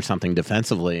game or something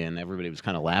defensively, and everybody was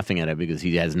kind of laughing at it because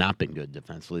he has not been good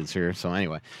defensively this year. So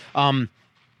anyway,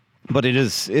 but it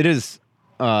is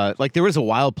like there was a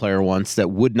Wild player once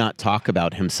that would not talk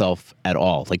about himself at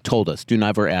all. Like told us, do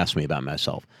never ask me about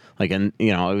myself. It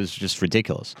was just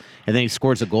ridiculous. And then he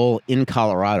scores a goal in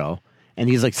Colorado. And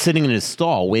he's like sitting in his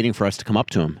stall waiting for us to come up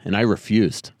to him. And I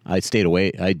refused. I stayed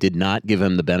away. I did not give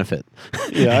him the benefit.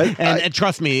 Yeah, and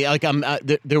trust me, like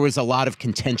there was a lot of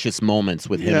contentious moments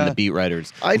with him and the beat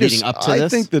writers leading up to this. I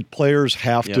think that players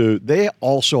have to, they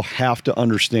also have to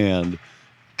understand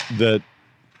that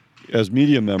as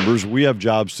media members, we have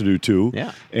jobs to do too.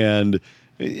 Yeah. And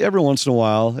every once in a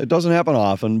while, it doesn't happen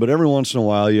often, but every once in a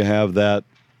while you have that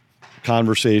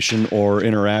conversation or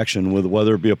interaction with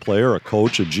whether it be a player, a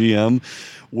coach, a GM,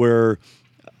 where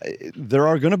there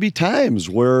are going to be times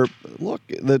where, look,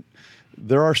 that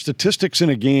there are statistics in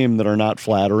a game that are not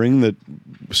flattering that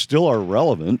still are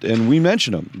relevant, and we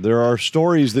mention them. There are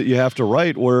stories that you have to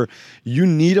write where you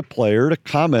need a player to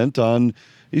comment on,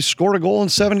 he scored a goal in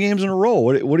 7 games in a row.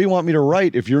 What do you want me to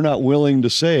write if you're not willing to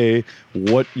say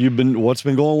what's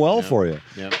been going well for you?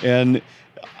 Yep. And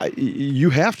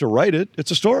you have to write it. It's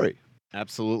a story.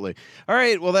 Absolutely. All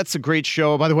right. Well, that's a great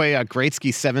show. By the way,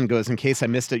 Gretzky 7 goes, in case I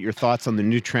missed it, your thoughts on the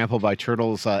new Trampled by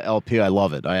Turtles LP. I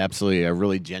love it. I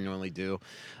really genuinely do.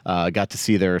 Got to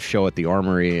see their show at the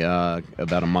Armory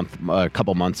about a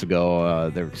couple months ago,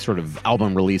 their sort of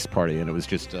album release party, and it was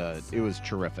just, it was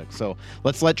terrific. So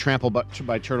let's let Trampled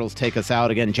by Turtles take us out.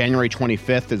 Again, January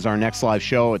 25th is our next live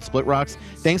show at Split Rocks.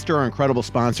 Thanks to our incredible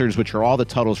sponsors, which are all the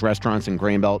Tuttle's restaurants in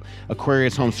Grainbelt,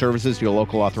 Aquarius Home Services, your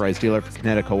local authorized dealer for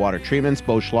Connecticut water treatments,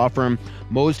 Bosch Law Firm,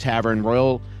 Moe's Tavern,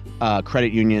 Royal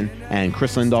Credit Union, and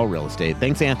Chris Lindahl Real Estate.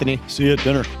 Thanks, Anthony. See you at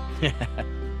dinner.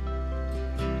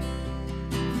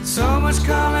 So much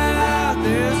coming out,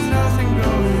 there's nothing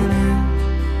going in.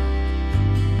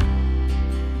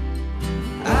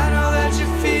 I know that you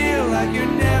feel like you're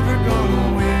never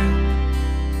gonna win.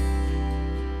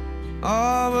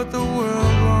 Oh, but the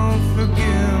world won't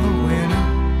forgive a winner.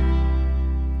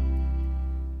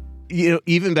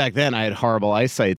 Even back then, I had horrible eyesight.